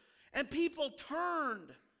word. And people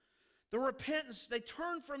turned. The repentance, they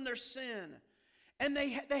turned from their sin. And they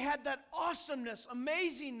had that awesomeness,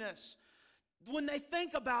 amazingness, when they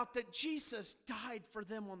think about that Jesus died for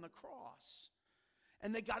them on the cross.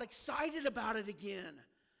 And they got excited about it again.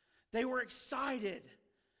 They were excited.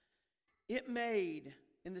 It made,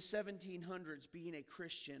 in the 1700s, being a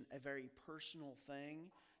Christian a very personal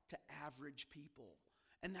thing to average people.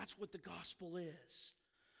 And that's what the gospel is.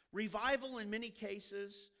 Revival, in many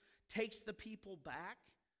cases, takes the people back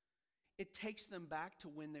it takes them back to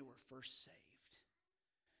when they were first saved.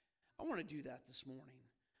 I want to do that this morning.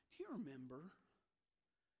 Do you remember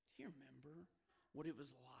what it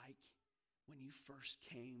was like when you first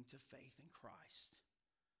came to faith in Christ?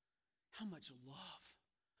 How much love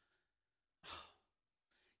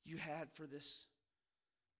you had for this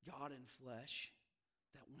God in flesh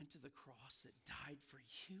that went to the cross, that died for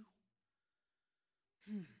you.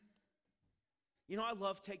 You know, I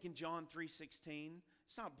love taking John 3:16.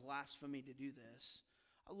 It's not blasphemy to do this.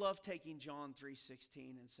 I love taking John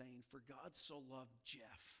 3:16 and saying, for God so loved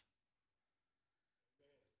Jeff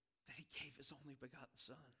that he gave his only begotten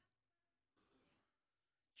son.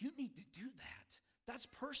 You need to do that. That's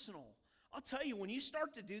personal. I'll tell you, when you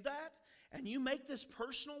start to do that and you make this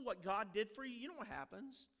personal, what God did for you, you know what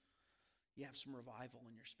happens? You have some revival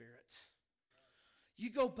in your spirit. You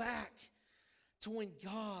go back to when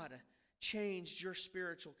God changed your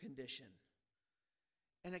spiritual condition.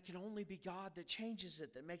 And it can only be God that changes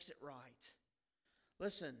it, that makes it right.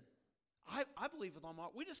 Listen, I believe with all my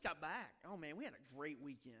heart, we just got back. Oh man, we had a great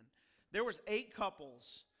weekend. There was 8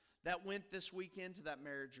 couples that went this weekend to that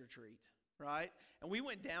marriage retreat, right? And we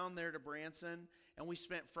went down there to Branson, and we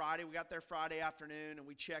spent Friday. We got there Friday afternoon, and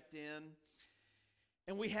we checked in.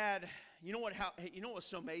 And we had, you know what was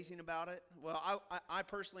so amazing about it? Well, I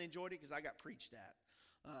personally enjoyed it because I got preached at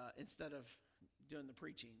instead of doing the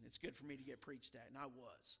preaching. It's good for me to get preached at, and I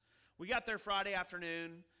was. We got there Friday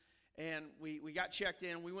afternoon, and we got checked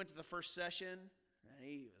in. We went to the first session, and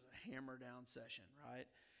it was a hammer-down session, right?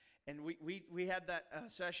 And we had that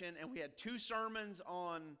session, and we had 2 sermons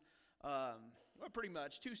on, well, pretty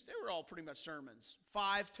much, they were all pretty much sermons.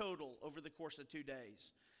 5 total over the course of 2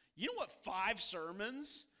 days. You know what 5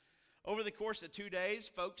 sermons over the course of 2 days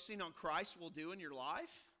focusing on Christ will do in your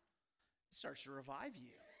life? It starts to revive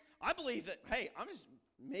you. I believe that, hey,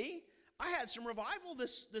 I had some revival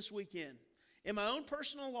this weekend in my own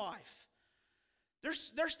personal life.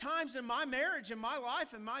 There's times in my marriage, in my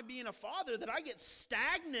life, in my being a father, that I get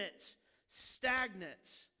stagnant.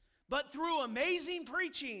 But through amazing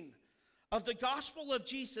preaching of the gospel of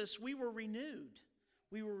Jesus, we were renewed.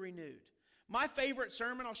 My favorite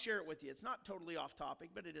sermon, I'll share it with you. It's not totally off topic,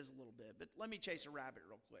 but it is a little bit. But let me chase a rabbit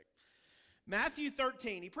real quick. Matthew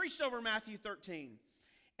 13. He preached over Matthew 13.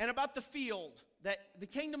 And about the field, that the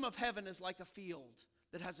kingdom of heaven is like a field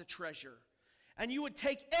that has a treasure. And you would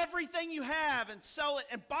take everything you have and sell it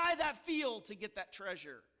and buy that field to get that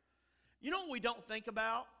treasure. You know what we don't think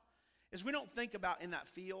about? Is we don't think about in that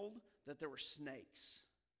field that there were snakes.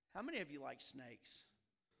 How many of you like snakes?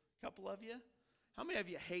 A couple of you? How many of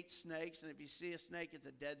you hate snakes, and if you see a snake, it's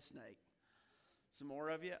a dead snake? Some more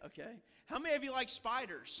of you? Okay. How many of you like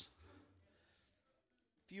spiders?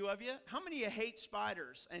 A few of you? How many of you hate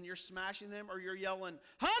spiders, and you're smashing them, or you're yelling,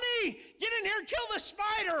 honey, get in here, kill the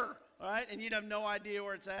spider, all right? And you'd have no idea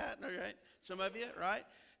where it's at, all right? Some of you, right?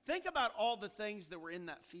 Think about all the things that were in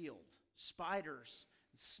that field. Spiders,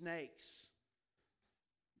 snakes,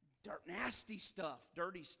 nasty stuff,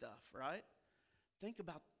 dirty stuff, right? Think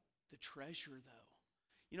about the treasure, though.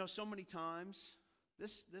 You know, so many times,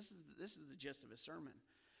 this is the gist of his sermon.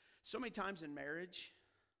 So many times in marriage,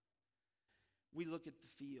 we look at the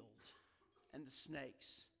field and the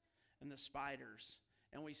snakes and the spiders,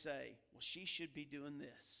 and we say, well, she should be doing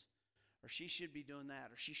this, or she should be doing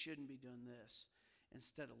that, or she shouldn't be doing this,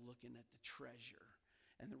 instead of looking at the treasure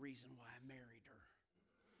and the reason why I married her.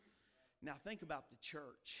 Now think about the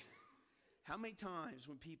church. How many times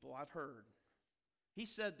when people, I've heard, he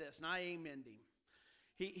said this, and I amened him.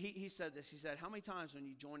 He said this. He said, how many times when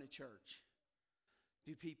you join a church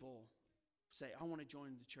do people say, I want to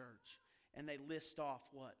join the church? And they list off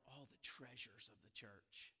what? All the treasures of the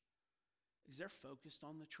church. Because they're focused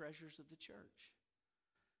on the treasures of the church.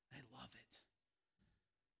 They love it.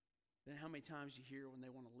 Then how many times you hear when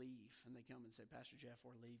they want to leave and they come and say, Pastor Jeff,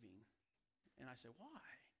 we're leaving. And I say, why?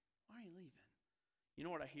 Why are you leaving? You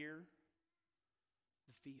know what I hear?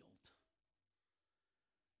 The field.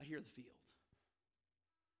 I hear the field.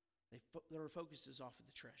 Their focus is off of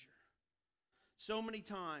the treasure. So many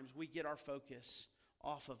times we get our focus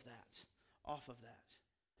off of that.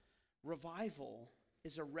 Revival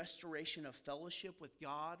is a restoration of fellowship with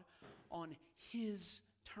God on His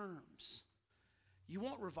terms. You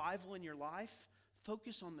want revival in your life?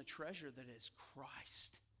 Focus on the treasure that is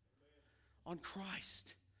Christ. On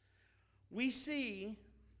Christ. We see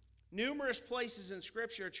numerous places in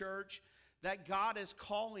Scripture, church, that God is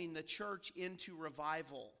calling the church into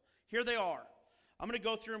revival. Here they are. I'm going to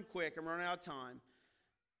go through them quick. I'm running out of time.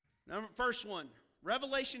 First one,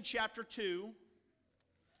 Revelation chapter 2,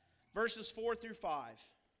 verses 4 through 5.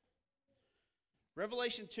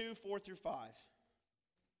 Revelation 2, 4 through 5.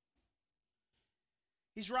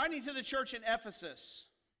 He's writing to the church in Ephesus.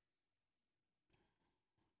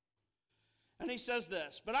 And he says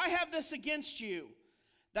this, "But I have this against you,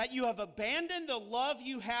 that you have abandoned the love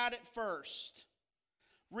you had at first.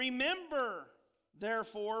 Remember,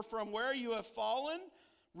 therefore, from where you have fallen,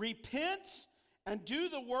 repent and do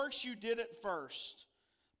the works you did at first.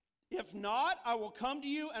 If not, I will come to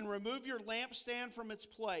you and remove your lampstand from its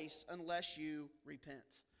place unless you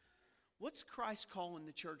repent." What's Christ calling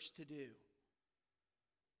the church to do?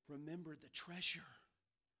 Remember the treasure.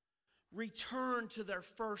 Return to their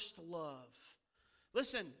first love.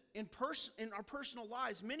 Listen, in our personal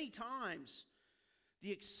lives, many times,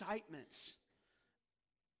 the excitement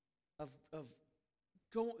of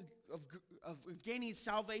gaining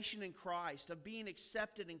salvation in Christ, of being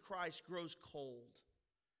accepted in Christ, grows cold.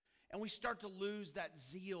 And we start to lose that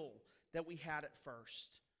zeal that we had at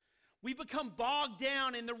first. We become bogged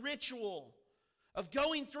down in the ritual of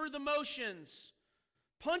going through the motions,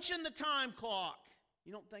 punching the time clock.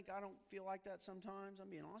 You don't think I don't feel like that sometimes? I'm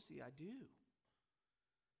being honest with you, I do.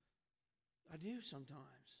 I do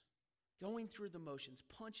sometimes. Going through the motions,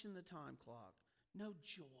 punching the time clock. No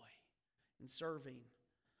joy in serving.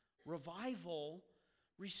 Revival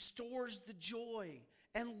restores the joy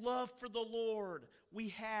and love for the Lord we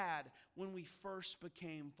had when we first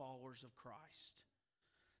became followers of Christ.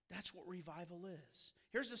 That's what revival is.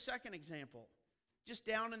 Here's a second example. Just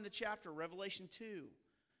down in the chapter, Revelation 2,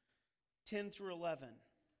 10 through 11.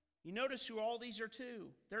 You notice who all these are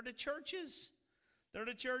to. They're to churches. They're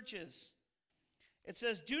to churches. It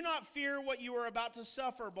says, "Do not fear what you are about to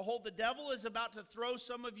suffer. Behold, the devil is about to throw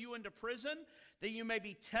some of you into prison, that you may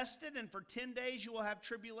be tested, and for 10 days you will have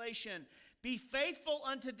tribulation. Be faithful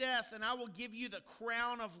unto death, and I will give you the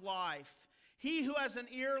crown of life. He who has an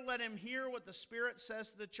ear, let him hear what the Spirit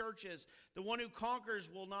says to the churches. The one who conquers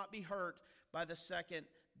will not be hurt by the second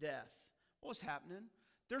death." What was happening?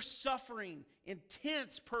 They're suffering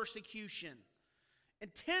intense persecution.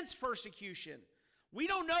 Intense persecution. We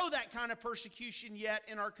don't know that kind of persecution yet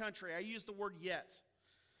in our country. I use the word yet.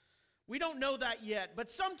 We don't know that yet. But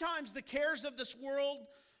sometimes the cares of this world,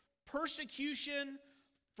 persecution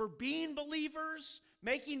for being believers,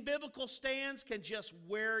 making biblical stands, can just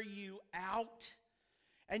wear you out.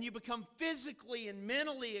 And you become physically and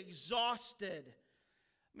mentally exhausted.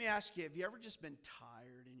 Let me ask you, have you ever just been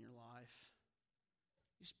tired in your life?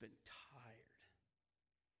 Just been tired.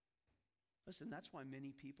 Listen, that's why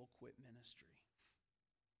many people quit ministry.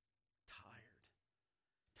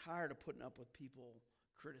 Tired of putting up with people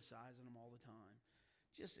criticizing them all the time.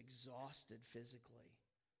 Just exhausted physically.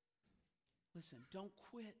 Listen, don't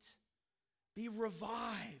quit. Be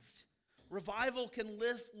revived. Revival can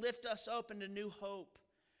lift us up into new hope.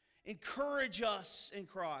 Encourage us in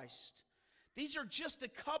Christ. These are just a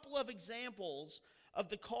couple of examples of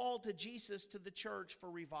the call to Jesus to the church for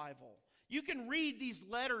revival. You can read these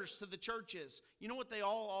letters to the churches. You know what they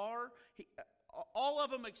all are? All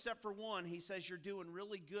of them except for one, he says, you're doing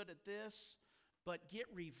really good at this, but get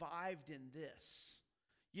revived in this.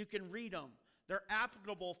 You can read them. They're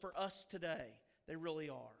applicable for us today. They really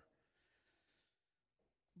are.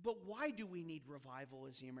 But why do we need revival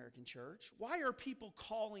as the American church? Why are people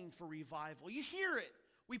calling for revival? You hear it.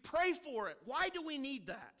 We pray for it. Why do we need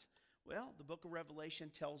that? Well, the book of Revelation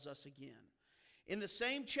tells us again. In the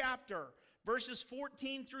same chapter, verses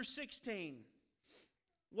 14 through 16,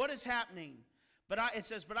 what is happening? It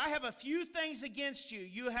says, "But I have a few things against you.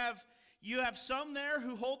 You have some there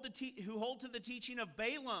who hold to the teaching of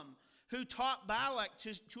Balaam, who taught Balak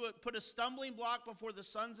to put a stumbling block before the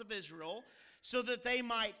sons of Israel, so that they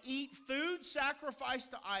might eat food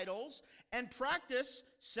sacrificed to idols and practice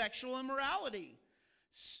sexual immorality.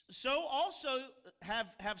 So also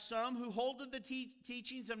have some who hold to the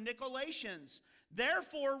teachings of Nicolaitans.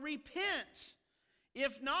 Therefore repent.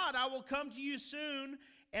 If not, I will come to you soon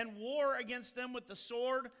and war against them with the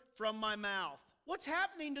sword from my mouth." What's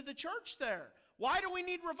happening to the church there? Why do we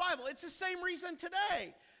need revival? It's the same reason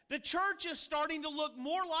today. The church is starting to look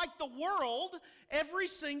more like the world every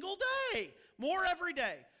single day. More every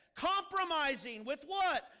day. Compromising with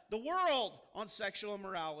what? The world on sexual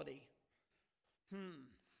immorality. Do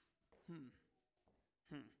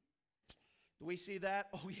we see that?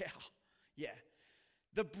 Oh, yeah.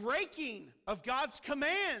 The breaking of God's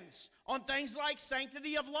commands on things like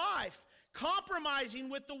sanctity of life. Compromising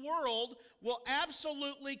with the world will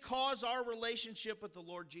absolutely cause our relationship with the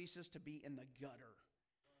Lord Jesus to be in the gutter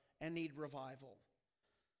and need revival.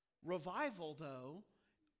 Revival, though,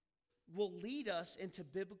 will lead us into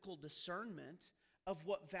biblical discernment of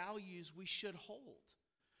what values we should hold.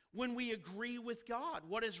 When we agree with God,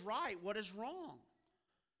 what is right, what is wrong.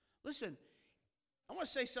 Listen, I want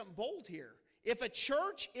to say something bold here. If a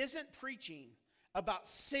church isn't preaching about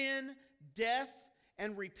sin, death,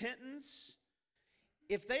 and repentance,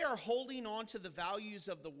 if they are holding on to the values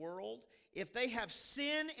of the world, if they have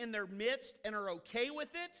sin in their midst and are okay with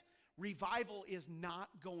it, revival is not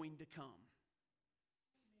going to come.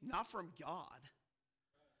 Not from God.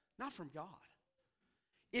 Not from God.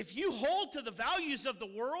 If you hold to the values of the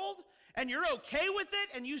world and you're okay with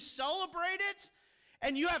it and you celebrate it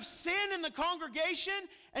and you have sin in the congregation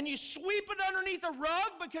and you sweep it underneath a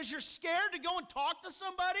rug because you're scared to go and talk to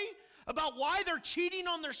somebody about why they're cheating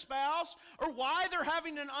on their spouse or why they're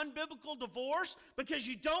having an unbiblical divorce because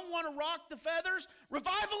you don't want to rock the feathers,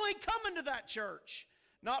 revival ain't coming to that church.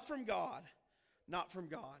 Not from God. Not from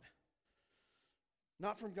God.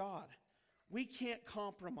 Not from God. We can't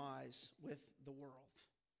compromise with the world.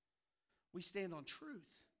 We stand on truth.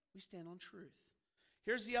 We stand on truth.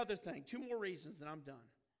 Here's the other thing. 2 more reasons and I'm done.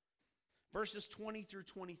 Verses 20 through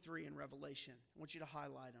 23 in Revelation. I want you to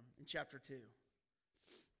highlight them in chapter 2.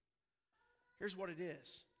 Here's what it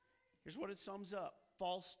is. Here's what it sums up.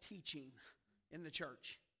 False teaching in the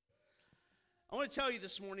church. I want to tell you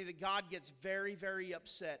this morning that God gets very, very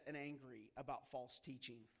upset and angry about false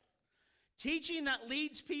teaching. Teaching that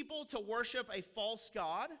leads people to worship a false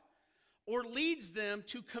god or leads them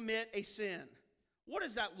to commit a sin. What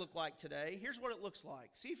does that look like today? Here's what it looks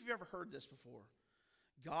like. See if you've ever heard this before.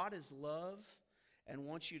 God is love and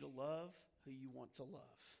wants you to love who you want to love.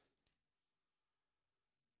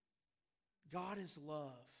 God is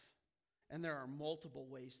love, and there are multiple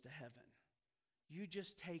ways to heaven. You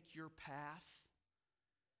just take your path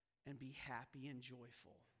and be happy and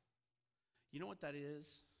joyful. You know what that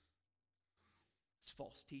is? It's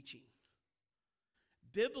false teaching.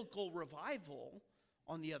 Biblical revival,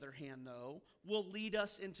 on the other hand, though, will lead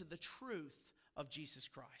us into the truth of Jesus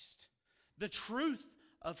Christ, the truth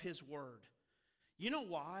of His Word. You know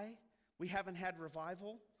why we haven't had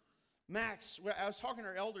revival? Max, I was talking to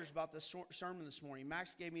our elders about this sermon this morning.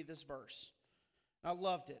 Max gave me this verse. I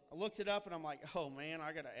loved it. I looked it up and I'm like, oh man,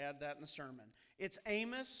 I got to add that in the sermon. It's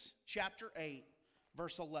Amos chapter 8,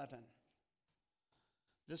 verse 11.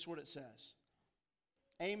 This is what it says.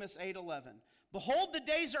 Amos 8:11. Behold, the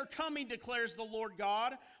days are coming, declares the Lord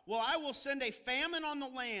God. Well, I will send a famine on the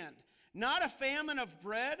land, not a famine of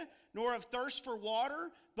bread, nor of thirst for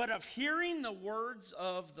water, but of hearing the words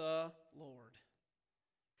of the Lord.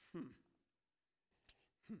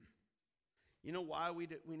 You know why we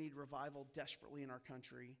need revival desperately in our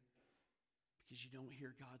country? Because you don't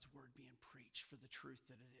hear God's word being preached for the truth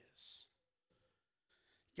that it is.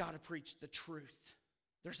 Got to preach the truth.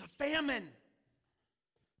 There's a famine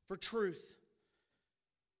for truth.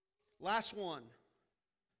 Last one.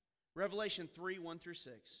 Revelation 3, 1 through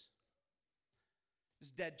 6.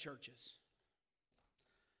 It's dead churches.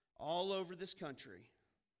 All over this country,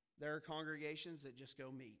 there are congregations that just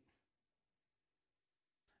go meet.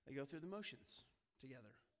 They go through the motions together.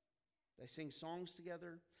 They sing songs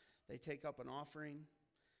together. They take up an offering.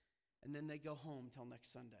 And then they go home till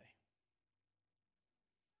next Sunday.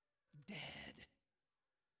 Dead.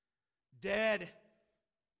 Dead.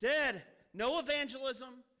 Dead. No evangelism.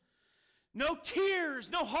 No tears.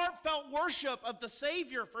 No heartfelt worship of the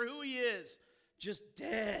Savior for who He is. Just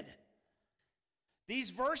dead. These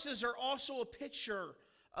verses are also a picture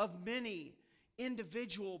of many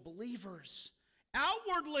individual believers.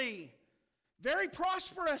 Outwardly, very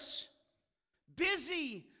prosperous,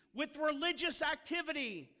 busy with religious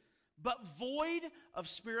activity, but void of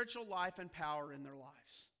spiritual life and power in their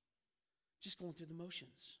lives. Just going through the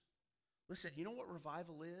motions. Listen, you know what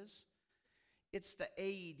revival is? It's the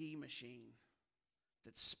AED machine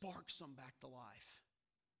that sparks them back to life.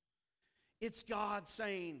 It's God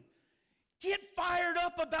saying, get fired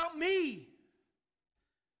up about me.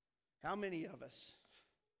 How many of us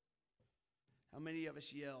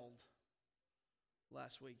yelled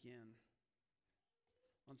last weekend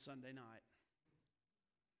on Sunday night?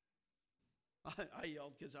 I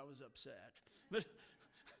yelled because I was upset. But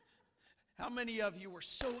how many of you were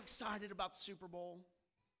so excited about the Super Bowl?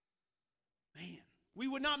 Man, we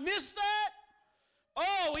would not miss that.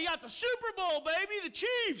 Oh, we got the Super Bowl, baby, the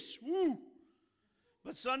Chiefs. Woo.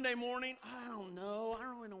 But Sunday morning, I don't know. I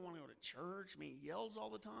really don't want to go to church. I mean, he yells all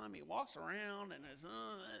the time. He walks around and is,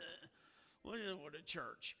 what is it to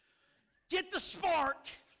church? Get the spark.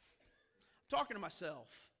 I'm talking to myself.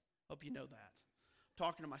 Hope you know that. I'm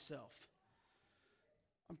talking to myself.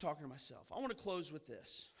 I want to close with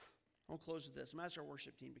this. I'm going to ask our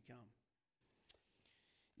worship team to come.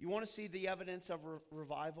 You want to see the evidence of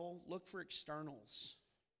revival? Look for externals.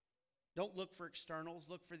 Don't look for externals.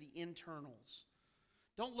 Look for the internals.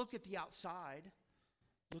 Don't look at the outside.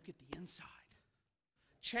 Look at the inside.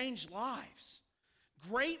 change lives.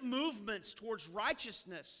 Great movements towards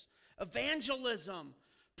righteousness, evangelism,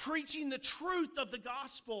 preaching the truth of the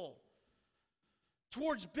gospel,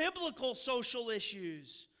 towards biblical social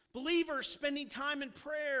issues. Believers spending time in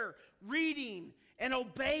prayer, reading, and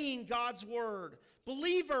obeying God's word.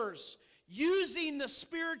 Believers using the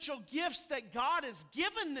spiritual gifts that God has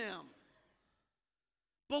given them.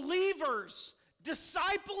 Believers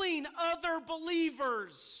discipling other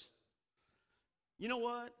believers. You know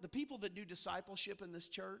what? The people that do discipleship in this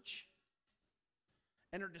church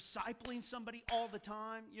and are discipling somebody all the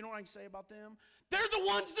time, you know what I can say about them? They're the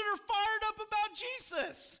ones that are fired up about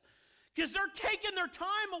Jesus. Because they're taking their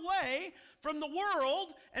time away from the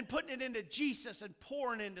world and putting it into Jesus and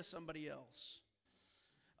pouring into somebody else.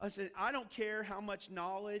 I said, I don't care how much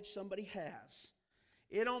knowledge somebody has.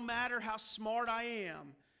 It don't matter how smart I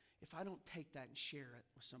am if I don't take that and share it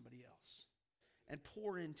with somebody else and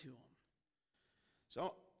pour into them.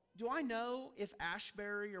 So, do I know if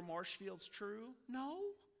Ashbury or Marshfield's true? No.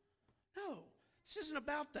 This isn't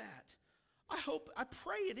about that. I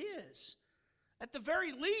pray it is. At the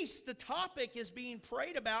very least, the topic is being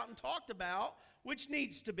prayed about and talked about, which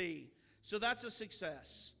needs to be. So that's a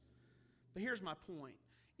success. But here's my point.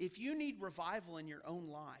 If you need revival in your own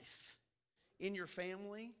life, in your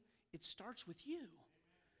family, it starts with you.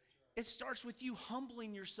 It starts with you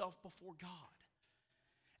humbling yourself before God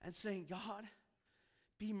and saying, God,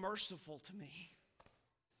 be merciful to me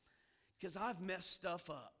because I've messed stuff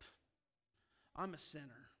up. I'm a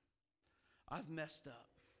sinner. I've messed up.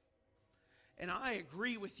 And I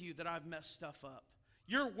agree with you that I've messed stuff up.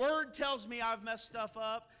 Your word tells me I've messed stuff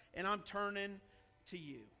up, and I'm turning to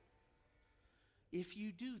you. If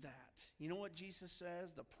you do that, you know what Jesus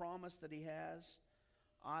says, the promise that he has?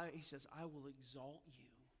 He says, I will exalt you.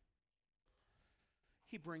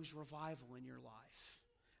 He brings revival in your life.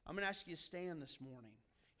 I'm going to ask you to stand this morning.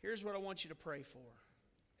 Here's what I want you to pray for.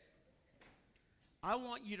 I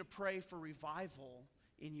want you to pray for revival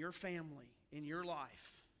in your family, in your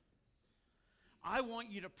life. I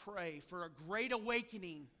want you to pray for a great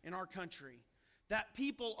awakening in our country, that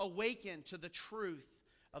people awaken to the truth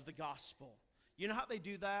of the gospel. You know how they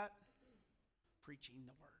do that? Preaching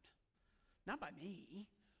the word. Not by me,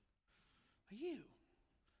 by you.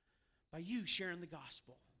 By you sharing the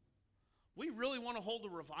gospel. We really want to hold a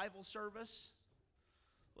revival service.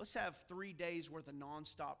 Let's have 3 days worth of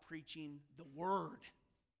nonstop preaching the word.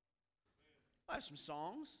 I have some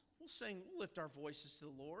songs. We'll sing, we'll lift our voices to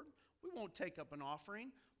the Lord. We won't take up an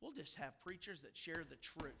offering. We'll just have preachers that share the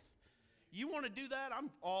truth. You want to do that? I'm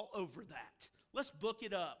all over that. Let's book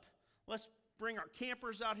it up. Let's bring our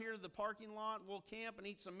campers out here to the parking lot. We'll camp and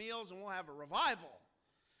eat some meals, and we'll have a revival.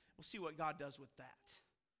 We'll see what God does with that.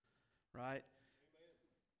 Right? Amen.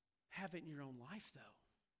 Have it in your own life, though.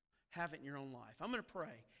 Have it in your own life. I'm going to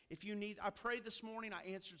pray. If you need, I prayed this morning. I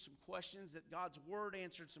answered some questions, that God's word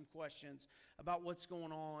answered some questions about what's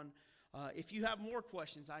going on. If you have more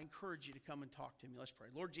questions, I encourage you to come and talk to me. Let's pray.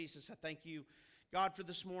 Lord Jesus, I thank you, God, for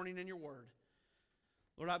this morning and your word.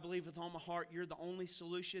 Lord, I believe with all my heart you're the only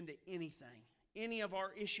solution to anything, any of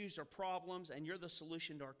our issues or problems, and you're the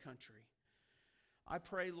solution to our country. I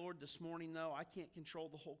pray, Lord, this morning, though, I can't control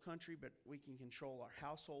the whole country, but we can control our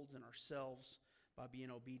households and ourselves by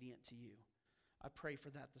being obedient to you. I pray for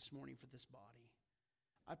that this morning for this body.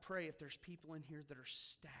 I pray if there's people in here that are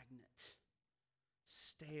stagnant,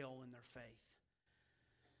 stale in their faith,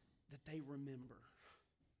 that they remember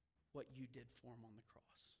what you did for them on the cross.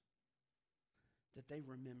 That they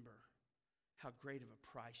remember how great of a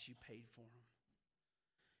price you paid for them.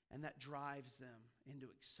 And that drives them into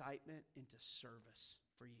excitement, into service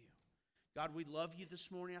for you. God, we love you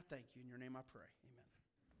this morning. I thank you. In your name I pray. Amen.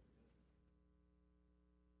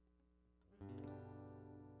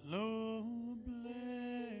 Lord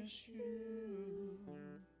bless you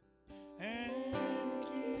and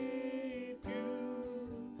keep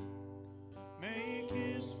you. Make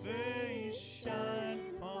his face shine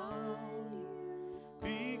upon you.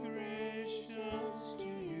 Be gracious to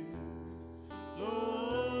you.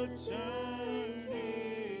 Lord, turn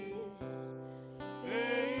his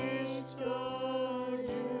face toward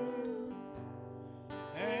you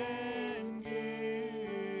and give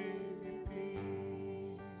you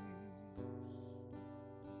peace.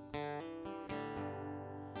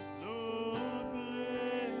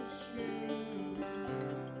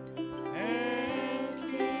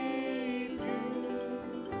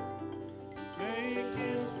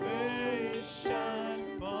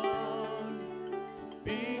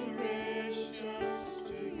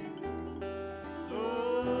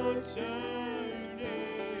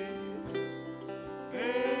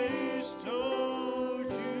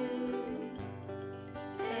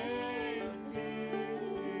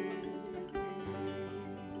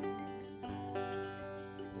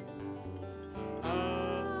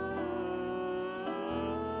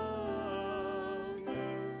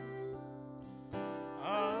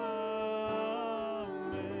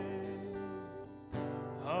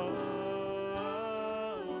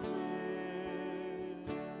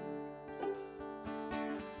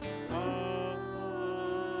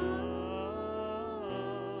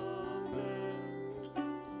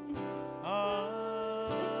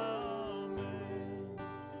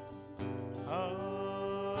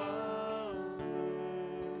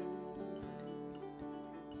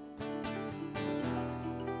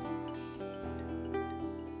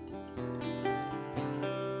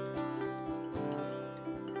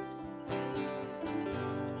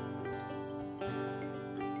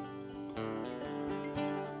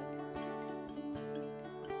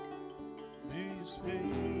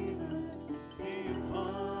 favor be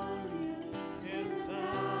upon you and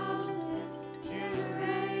 1,000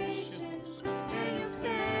 generations, and your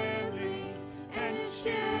family, and your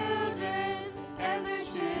children, and their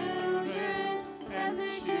children, and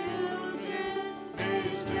their children. May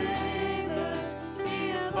His favor be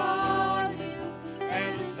upon you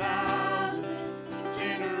and 1,000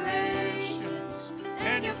 generations,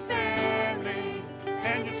 and your family,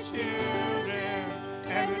 and your children,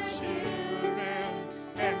 and their children,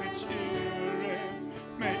 and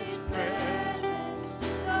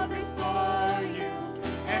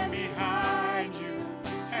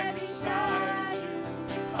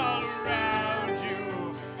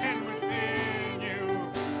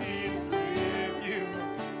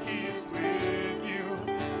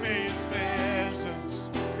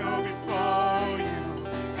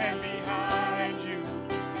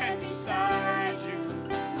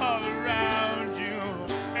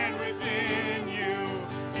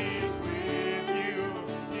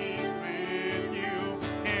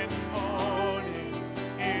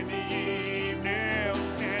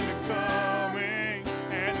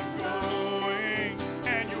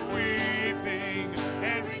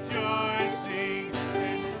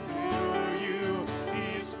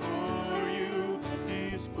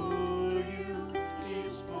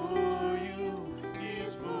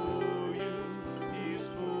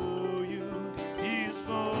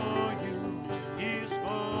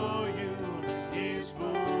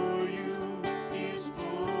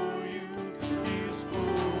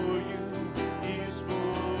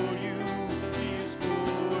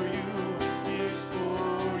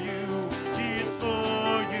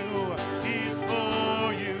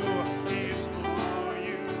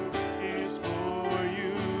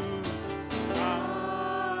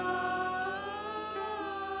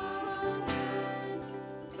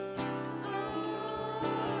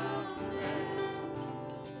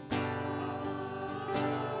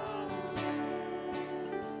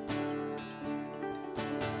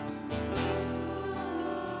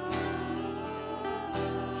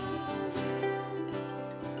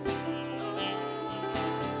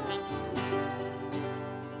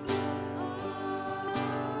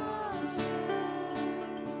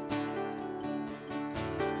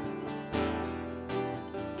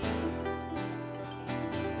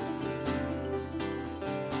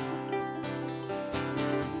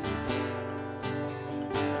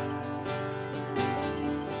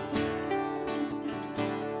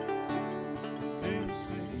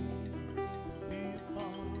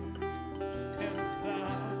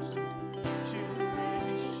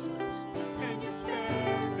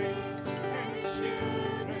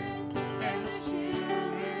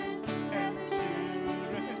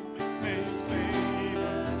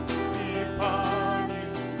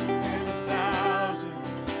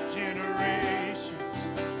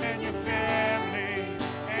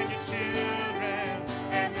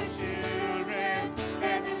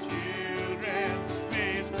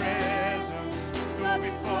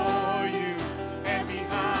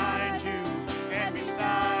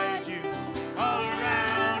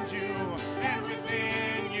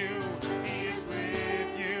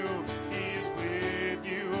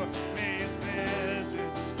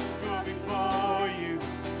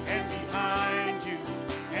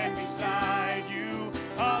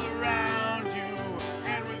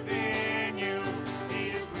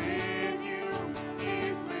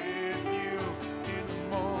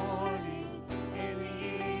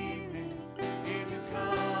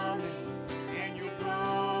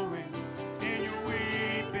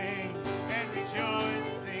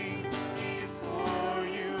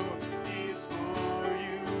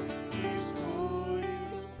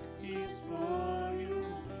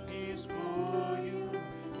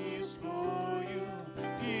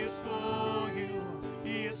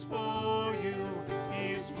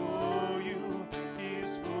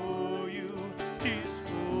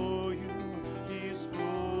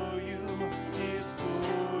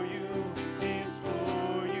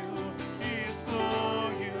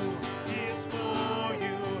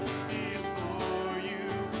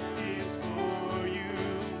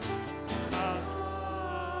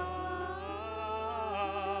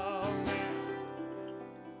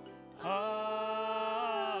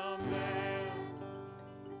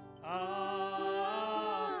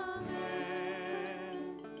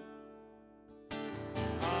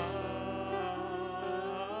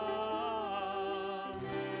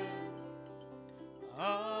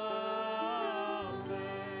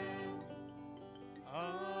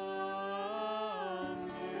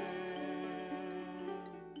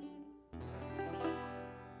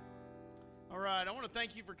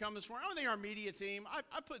thank you for coming this morning. I think our media team,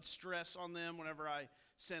 I put stress on them whenever I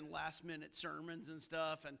send last-minute sermons and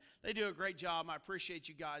stuff, and they do a great job. I appreciate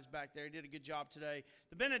you guys back there. You did a good job today.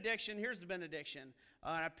 The benediction, here's the benediction.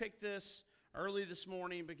 I picked this early this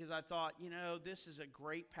morning because I thought, this is a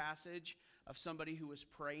great passage of somebody who was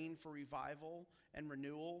praying for revival and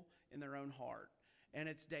renewal in their own heart, and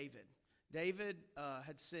it's David. David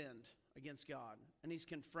had sinned against God, and he's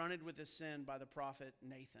confronted with his sin by the prophet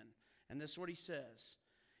Nathan. And this is what he says.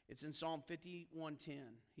 It's in Psalm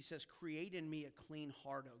 51:10. He says, "Create in me a clean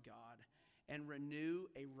heart, O God, and renew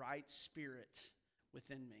a right spirit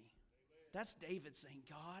within me." That's David saying,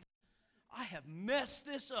 God, I have messed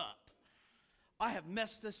this up. I have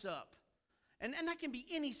messed this up. And that can be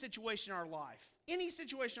any situation in our life. Any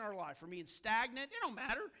situation in our life. From being stagnant, it don't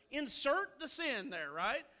matter. Insert the sin there,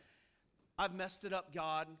 right? I've messed it up,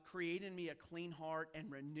 God. Create in me a clean heart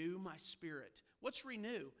and renew my spirit. What's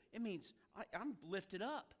renew? It means I'm lifted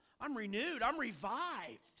up. I'm renewed. I'm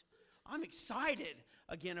revived. I'm excited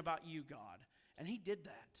again about you, God. And he did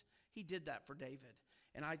that. He did that for David.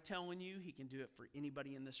 And I'm telling you, he can do it for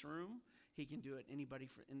anybody in this room. He can do it anybody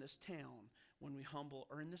in this town when we humble,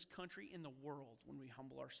 or in this country, in the world, when we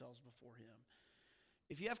humble ourselves before him.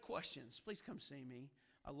 If you have questions, please come see me.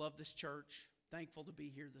 I love this church. Thankful to be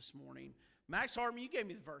here this morning. Max Hartman, you gave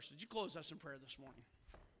me the verse. Would you close us in prayer this morning?